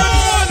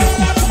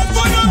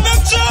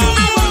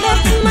 I will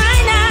lift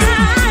mine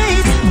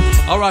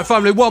eyes. Alright,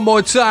 family, one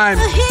more time.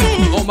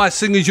 All my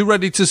singers, you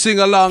ready to sing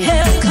along?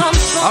 Help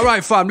comes from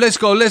Alright, fam, let's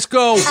go. I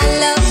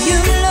love you,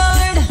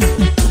 Lord,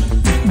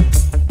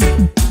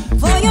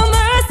 for your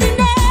mercy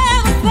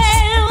never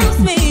fails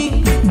me.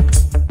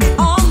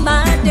 All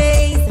my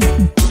days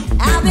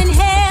I've been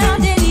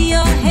held in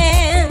your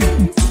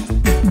hands.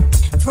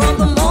 From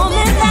the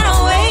moment that I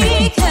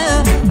wake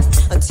up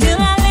until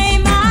I lay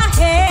my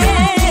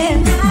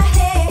head,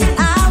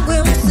 I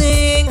will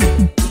sing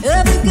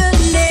of the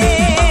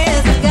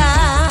goodness of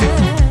God.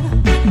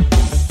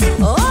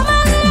 All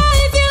my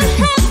life you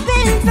have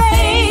been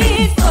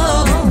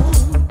faithful.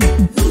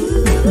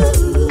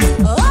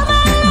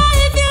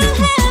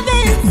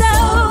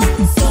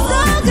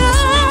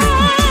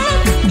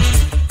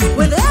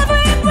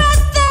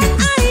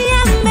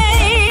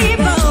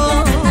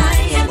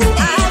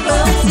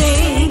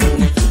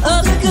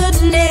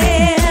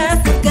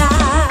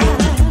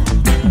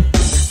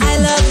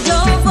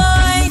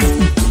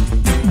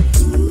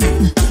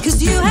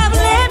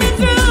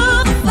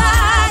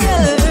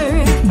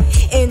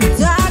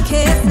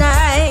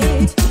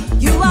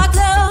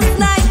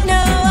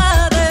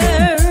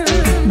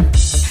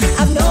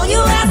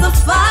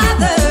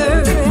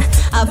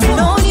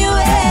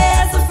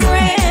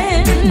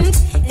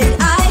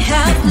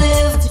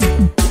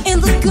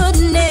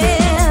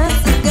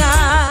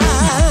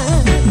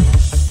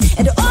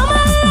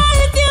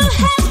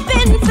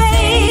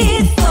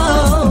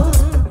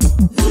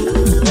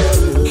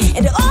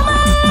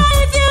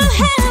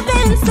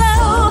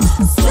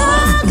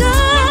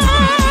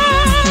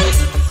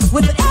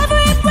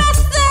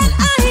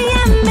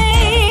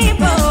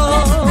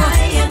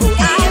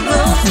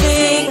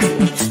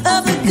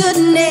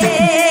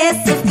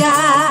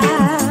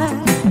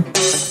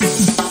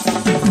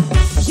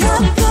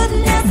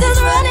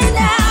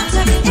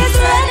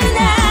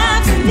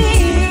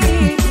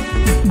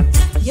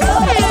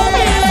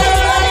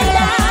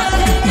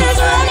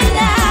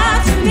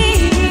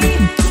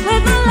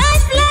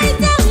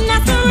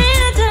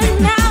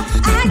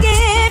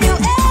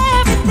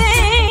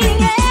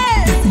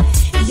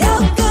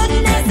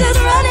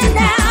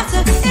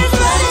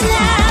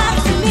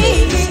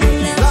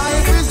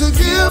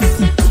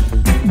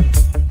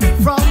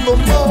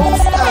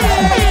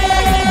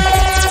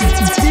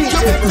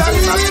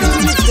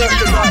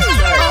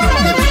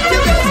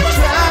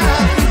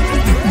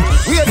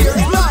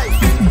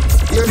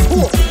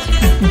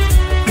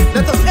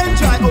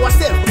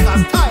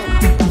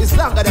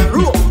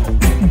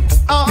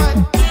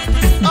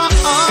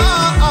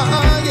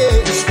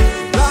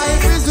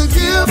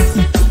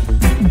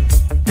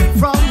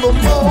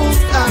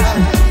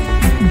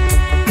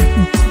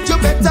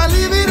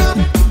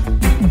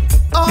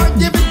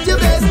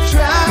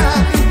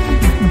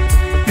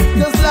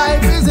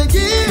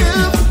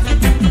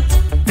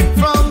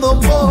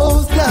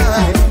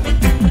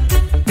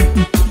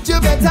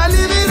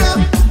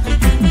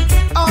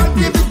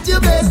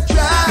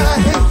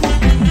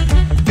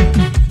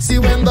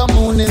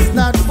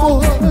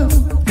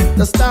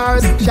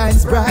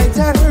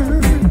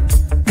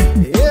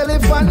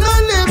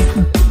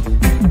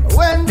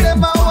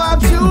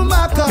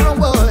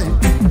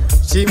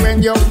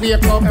 When you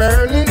wake up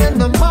early in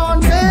the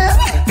morning,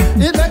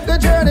 it make the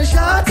journey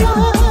shorter.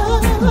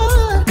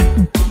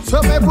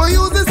 So make we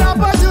use this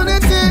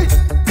opportunity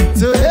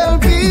to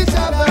help each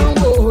other,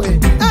 boy.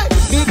 Hey,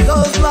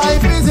 because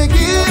life is a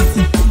gift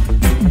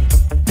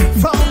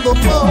from the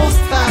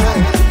Most High.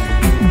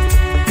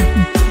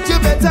 You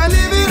better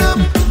live it up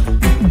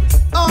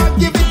or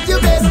give it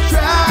your best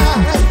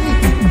try.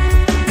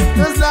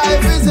 Cause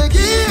life is a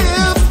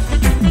gift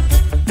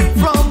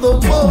from the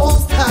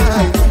Most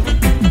High.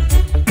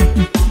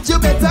 You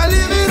better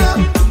live it up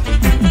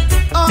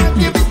or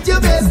give it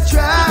your best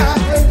try.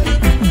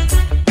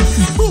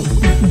 Ooh.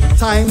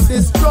 Time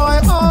destroy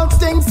all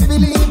things,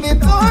 believe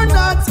it or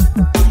not.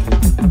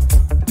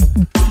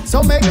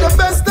 So make the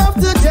best of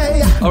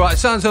today. Alright,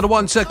 sounds like a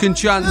 1 second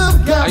chance.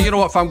 And you know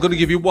what, fam, I'm going to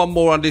give you one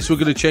more on this. We're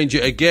going to change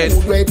it again.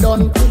 We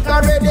done cook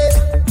already.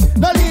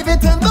 Now leave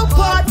it in the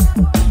pot.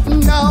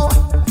 No.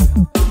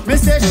 Me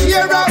say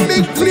share a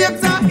big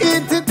plate and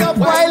eat it up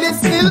while it's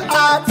still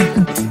hot.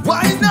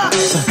 Why not?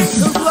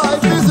 Cause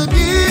life is a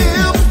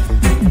gift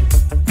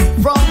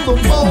from the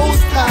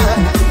Most High.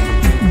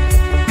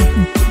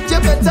 You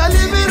better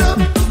live it up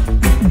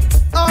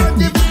or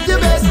give it your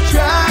best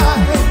try.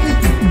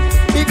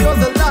 Because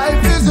the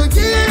life is a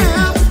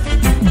gift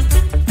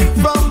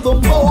from the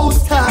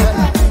Most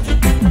High.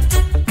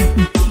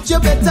 You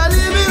better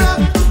live it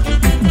up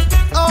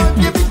or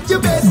give it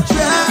your best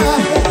try.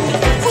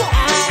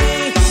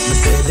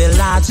 The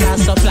Lord shall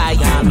supply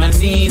all my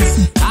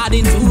needs,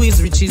 adding to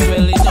his riches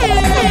well enough.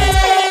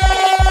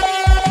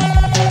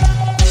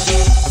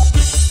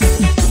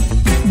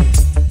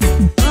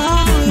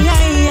 Oh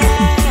yeah,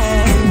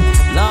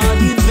 yeah, Lord,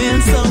 you've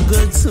been so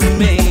good to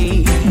me.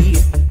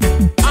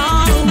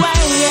 Oh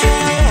well,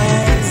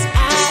 yes,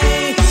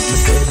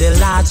 the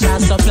Lord shall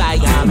supply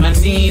all my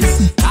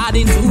needs,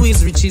 adding to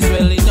his riches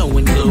well enough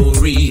in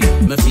glory.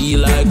 Me feel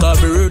like a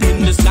bird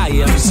in the sky,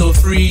 I'm so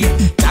free.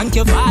 Thank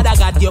you, Father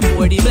God, you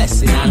pour the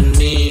blessing on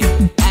me.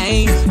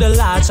 Hey, the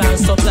Lord shall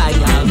supply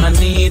all my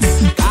needs,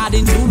 God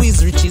into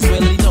his riches,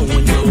 well, he know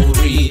in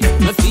glory.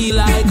 Me feel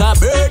like a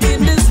bird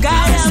in the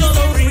sky, I'm so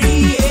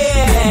free.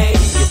 Yeah,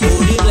 you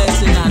pour the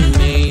blessing on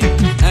me.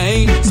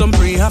 Hey, some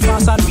prayer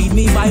fast and read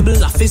me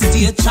Bible, I fist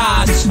stay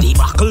charge. The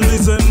buckle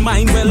is in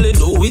mine, well, you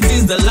know it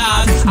is the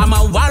Lord. I'm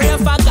a warrior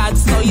for God,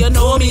 so you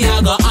know me,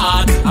 I go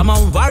hard. I'm a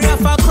warrior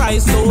for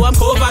Christ, so I'm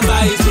covered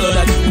by his blood.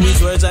 And through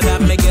his words, and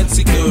that may get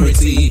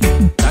security.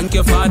 Thank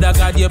you, Father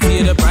God, you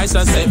paid the price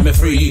and set me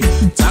free.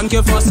 Thank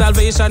you for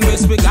salvation,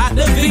 yes, we got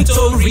the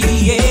victory.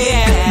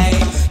 Yeah,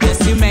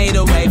 yes, you made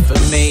a way for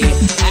me.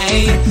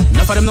 Hey,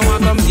 enough of them no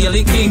want come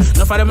healing king,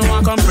 enough of them no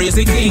want come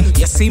praising king.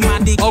 Yes, see my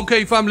dick.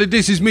 Okay, family,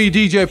 this is me,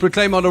 DJ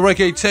Proclaima on the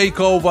Reggae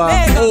Takeover.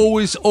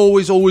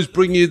 Always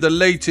bring you the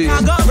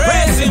latest,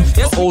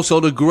 but also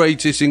the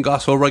greatest in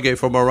gospel reggae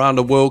from around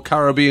the world,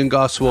 Caribbean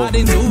gospel,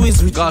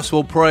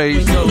 gospel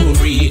praise.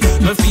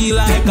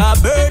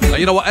 And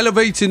you know what?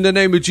 Elevating the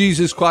name of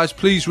Jesus Christ.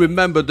 Please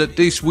remember that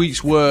this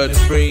week's word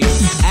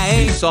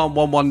is Psalm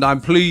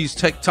 119. Please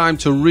take time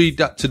to read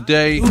that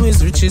today.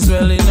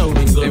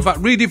 In fact,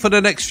 read it for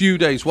the next few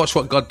days. Watch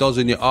what God does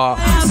in your heart.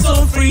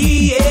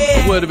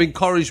 A word of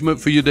encouragement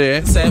for you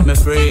there. Set me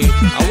free.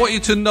 I want you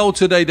to know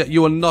today that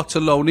you are not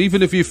alone.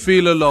 Even if you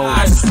feel alone,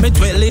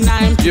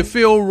 you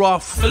feel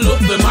rough,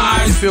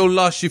 you feel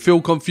lost, you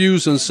feel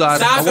confused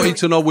inside, I want you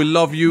to know we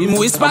love you and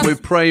we're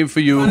praying for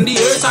you and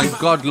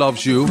God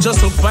loves you. The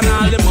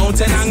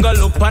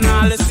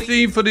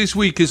theme for this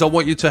week is I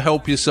want you to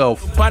help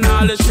yourself.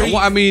 And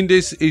what I mean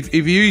is, if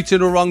you're eating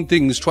the wrong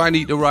things, try and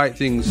eat the right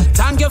things.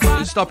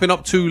 You're stopping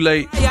up too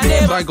late,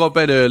 try and go to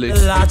bed early.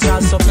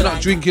 You're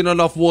not drinking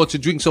enough water,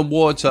 drink some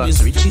water.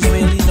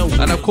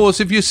 And of course,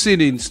 if you're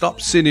sinning,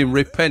 stop sinning,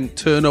 repent,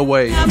 turn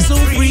away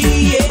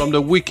from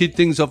the wicked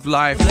things of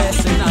life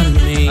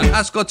and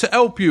ask God to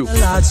help you.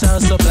 He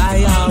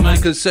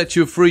can set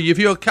you free. If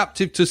you're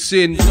captive to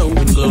sin,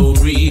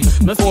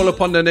 call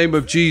upon the name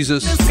of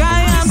Jesus.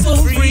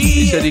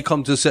 He said he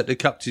come to set the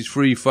captives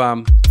free,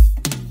 fam.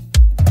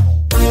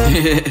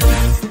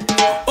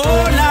 Oh,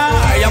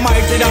 I am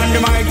mighty than the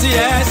mighty,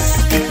 yes.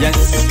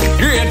 Yes,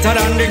 greater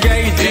than the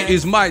greatest. It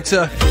is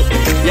mightier.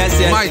 Yes,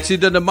 yes. Mighty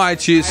than the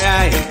mightiest.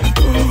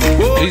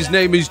 His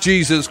name is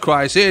Jesus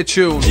Christ. Here,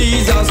 tune.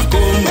 Jesus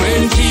come,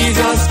 when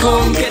Jesus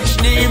come, catch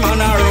them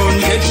on a run,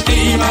 catch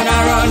them on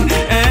a run,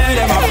 and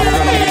them up.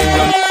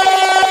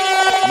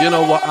 You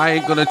know what? I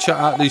ain't gonna chat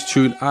out this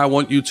tune. I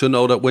want you to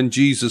know that when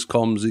Jesus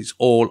comes, it's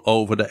all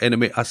over. The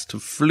enemy has to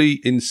flee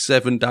in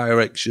 7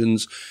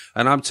 directions.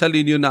 And I'm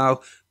telling you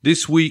now,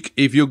 this week,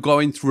 if you're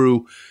going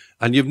through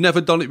and you've never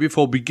done it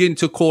before, begin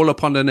to call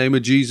upon the name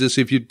of Jesus.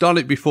 If you've done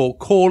it before,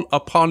 call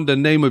upon the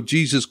name of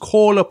Jesus.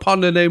 Call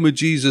upon the name of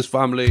Jesus,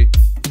 family.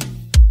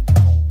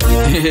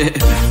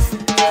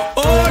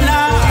 Oh,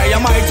 I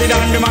am mighty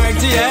than the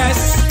mighty,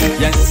 yes.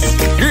 Yes,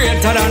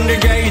 greater than the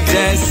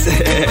greatest.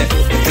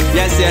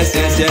 Yes, yes,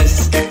 yes,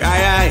 yes.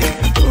 Aye, aye.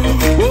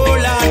 Oh,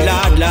 Lord,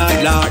 Lord,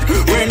 Lord, Lord.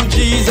 When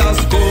Jesus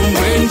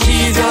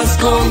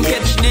come,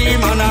 catch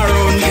them on a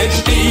run,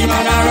 catch them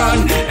on a run,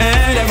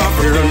 and them up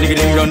run the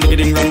diggy-ding, run,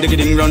 diggy-ding, run,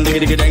 diggy-ding, run,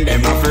 diggy-ding,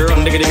 them have to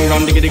run, diggy-ding,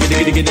 run,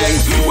 diggy-ding.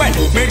 When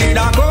me did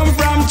I come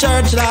from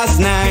church last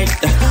night,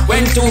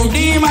 when two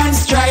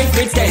demons try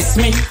to test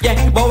me,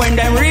 yeah, but when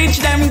them reach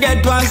them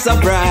get one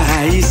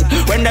surprise.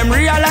 When them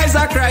realize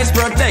that Christ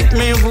protect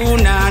me, ooh,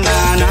 nah,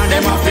 nah, nah,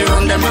 them have to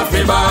run, them have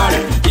to ball.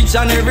 Each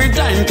and every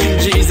time King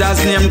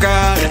Jesus name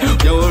call,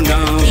 yo,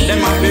 no, them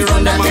have to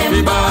run, them have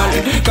to ball.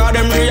 Cause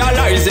them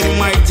realize him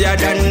mightier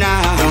than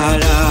all.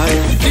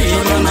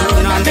 Demons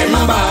run and them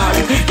a ball.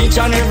 Each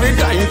and every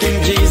time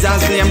King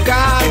Jesus name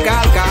call.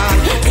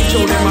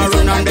 Show them a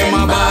run and them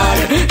a ball.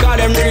 Cause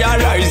them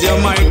realize you're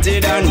mighty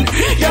than all.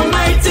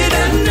 Mighty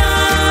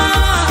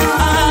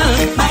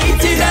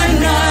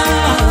than all.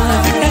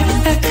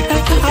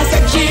 I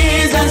said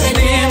Jesus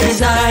name is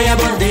high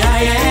above the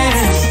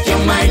highest.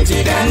 You're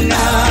mighty than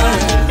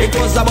all. It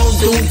was about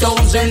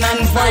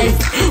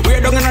 2005.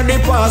 We're down in the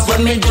past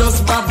when me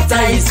just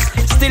baptized.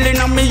 Still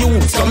in on me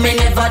youth, so me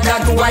never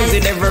that wise.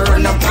 It never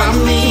run up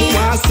on me.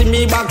 Want see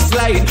me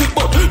backslide,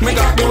 but me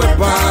got the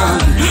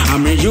weapon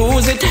and me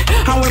use it.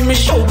 And when me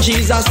shout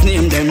Jesus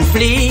name, them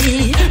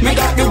flee. Me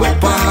got the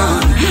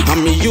weapon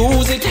and me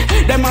use it.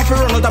 Them have to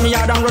run out of me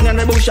yard and run in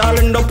the bush all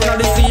end up in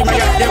the sea. Me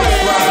got the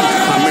weapon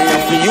and me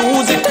have to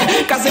use it.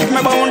 Cause if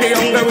me bound the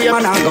younger way,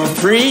 man I go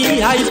free.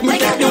 I me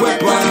get the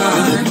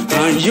weapon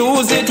and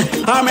use it.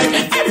 I make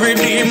every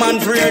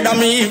demon afraid of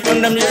me. When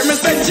them hear me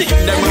say cheat,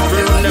 them have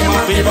to run, them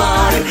have to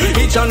ball.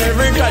 Each and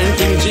every time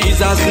King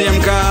Jesus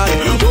name call,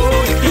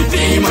 oh,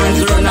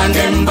 demons run and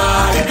them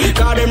ball.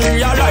 Cause them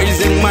realize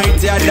him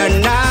mightier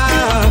than all.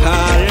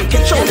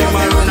 Show them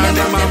a run and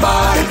them a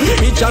ball.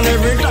 Each and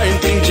every time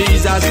King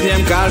Jesus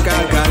name call.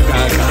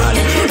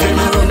 Them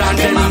a run and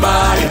them a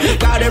ball.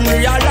 Cause them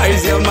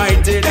realize you're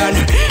mighty than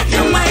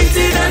all.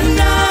 Mighty than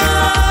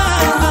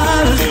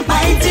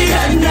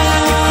all.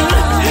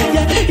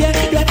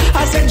 Yeah.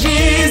 I said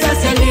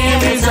Jesus, your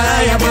name is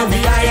high above the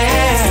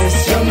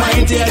highest. You're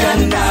mightier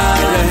than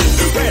all.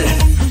 Well,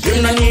 you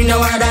don't need no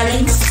other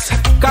links.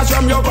 Cause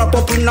from your pop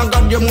up in a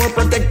God, you're more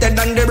protected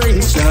than the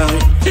rings.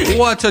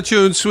 What a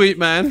tune, sweet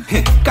man.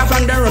 Cause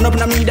from the run up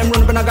in me, them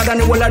run up in a God, and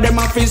the whole of them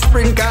off his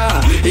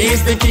sprinkler.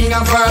 He's the king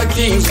of all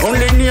kings.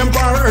 Only name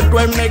for earth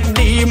will make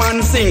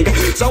demons sing.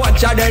 So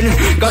watch out then,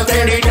 go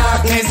tell the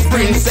darkness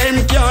prince.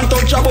 Him can't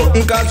touch a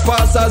button cause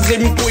fast as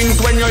him twink.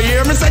 When you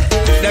hear me say,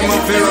 them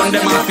off the run,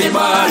 them off the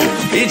ball.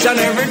 Each and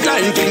every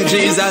time King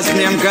Jesus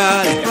name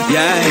call.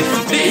 Yeah,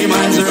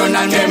 demons run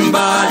and them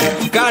ball.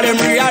 Cause them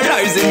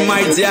realize him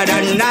mightier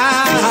than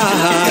all.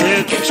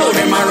 Show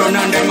them a run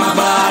and them a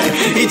ball.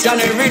 Each and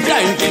every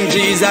time King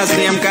Jesus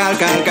name call.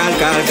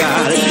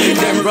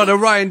 Them Brother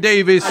Ryan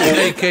Davis,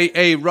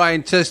 aka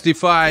Ryan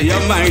Testify. You're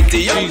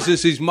mighty.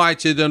 Jesus is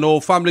mightier than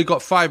all. Family,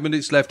 got 5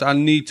 minutes left. I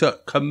need to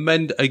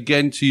commend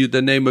again to you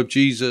the name of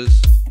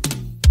Jesus.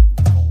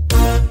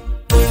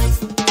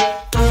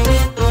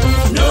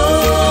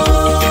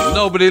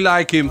 Nobody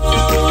like him.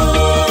 Nobody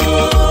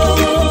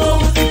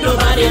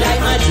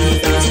like my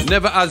Jesus.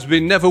 Never has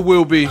been, never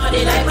will be.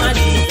 Nobody like my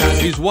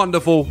Jesus. He's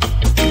wonderful.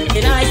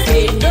 And I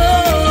say no.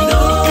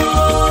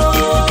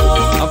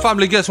 And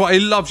family, guess what? He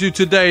loves you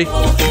today.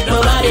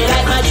 Nobody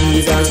like my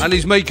Jesus. And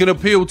he's making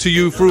appeal to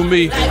you through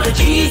me.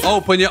 Like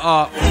open your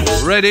heart.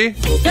 Ready?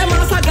 Them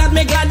also got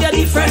me glad you're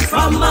different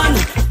from man.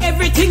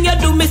 Everything you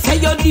do, me say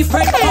you're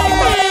different from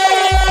man.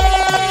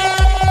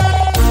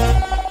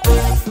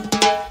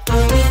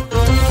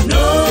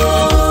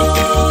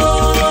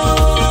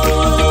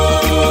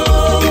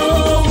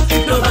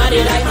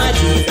 Nobody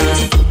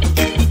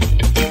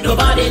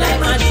like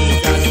my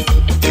Jesus.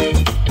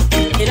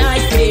 And I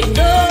say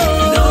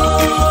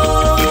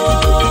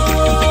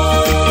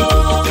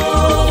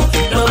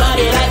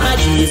nobody like my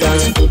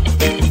Jesus.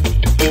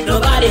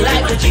 Nobody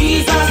like the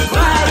Jesus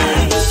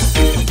Christ.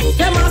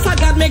 Them also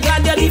got me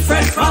glad you're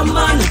different from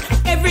man.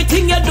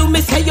 Everything you do,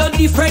 me say you're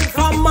different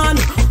from man.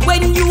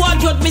 When you are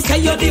judge, me say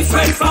you're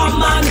different from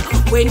man.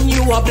 When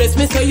you are blessed,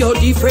 me say you're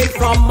different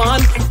from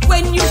man.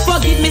 When you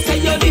forgive, me say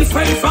you're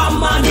different from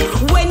man.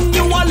 When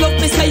you are love,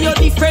 me say you're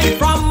different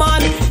from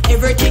man.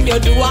 Everything you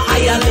do a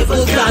higher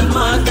level than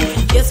man.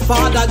 Yes,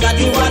 Father God,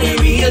 you are the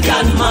real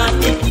than man.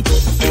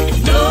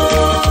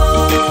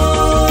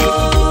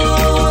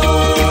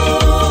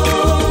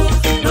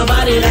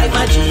 Nobody like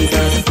my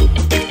Jesus.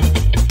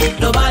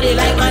 Nobody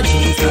like my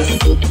Jesus.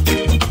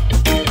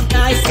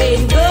 I say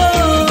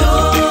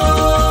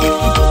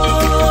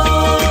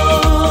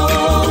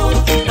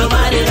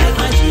nobody like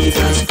my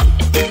Jesus.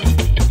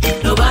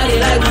 Nobody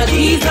like my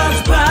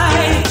Jesus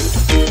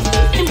Christ.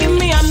 And give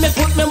me and me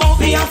put me mouth,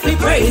 me have to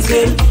praise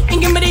him.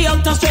 And give me the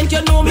outer strength,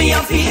 you know me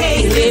have to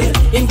hail him.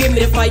 And give me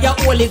the fire,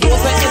 Holy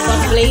Ghost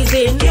forever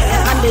blazing.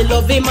 And the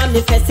love him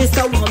manifest is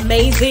so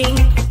amazing.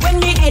 When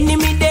me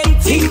enemy them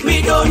think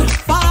me done,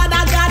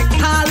 Father God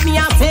call me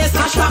and say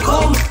Sasha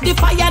come. The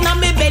fire in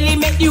my belly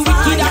make the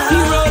wicked have to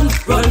run.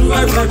 Run,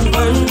 run, run,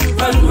 run,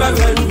 run, run,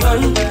 run,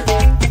 run.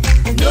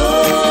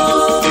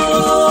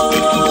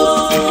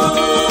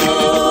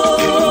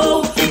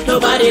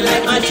 Nobody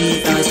like my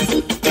Jesus.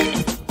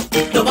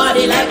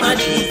 Nobody like my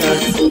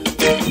Jesus.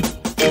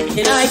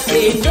 And I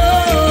say no.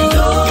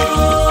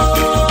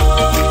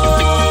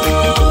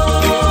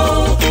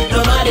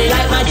 Nobody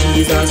like my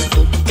Jesus.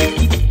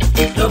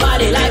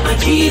 Nobody like my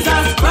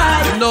Jesus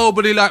Christ.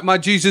 Nobody like my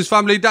Jesus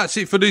family. That's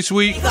it for this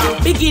week.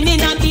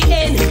 Beginning and the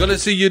end. Gonna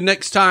see you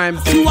next time.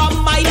 You are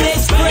my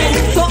best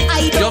friend. So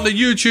I You're on the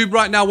YouTube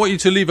right now. I want you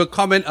to leave a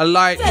comment, a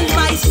like,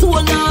 my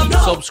soul now.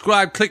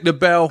 subscribe, click the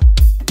bell.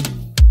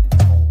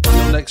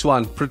 Next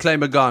one,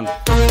 Proclaima gone.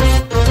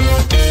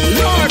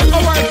 Lord,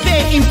 our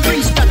day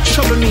increase that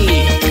trouble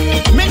me.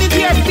 Many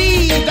there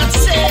be that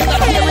say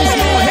that there is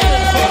no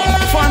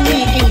help for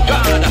me in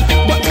God.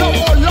 But thou,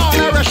 O Lord,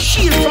 are a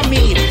shield for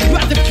me. You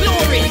are the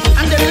glory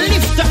and the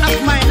lifter of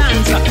mine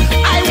hands.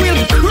 I will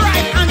cry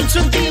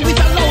unto thee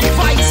with a loud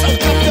voice out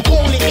of the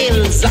holy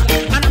hills.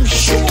 And I'm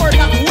sure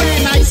that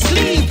when I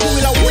sleep, you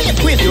will awake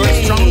with me. You're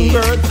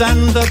stronger than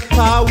the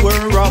power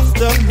of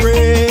the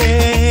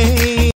grave.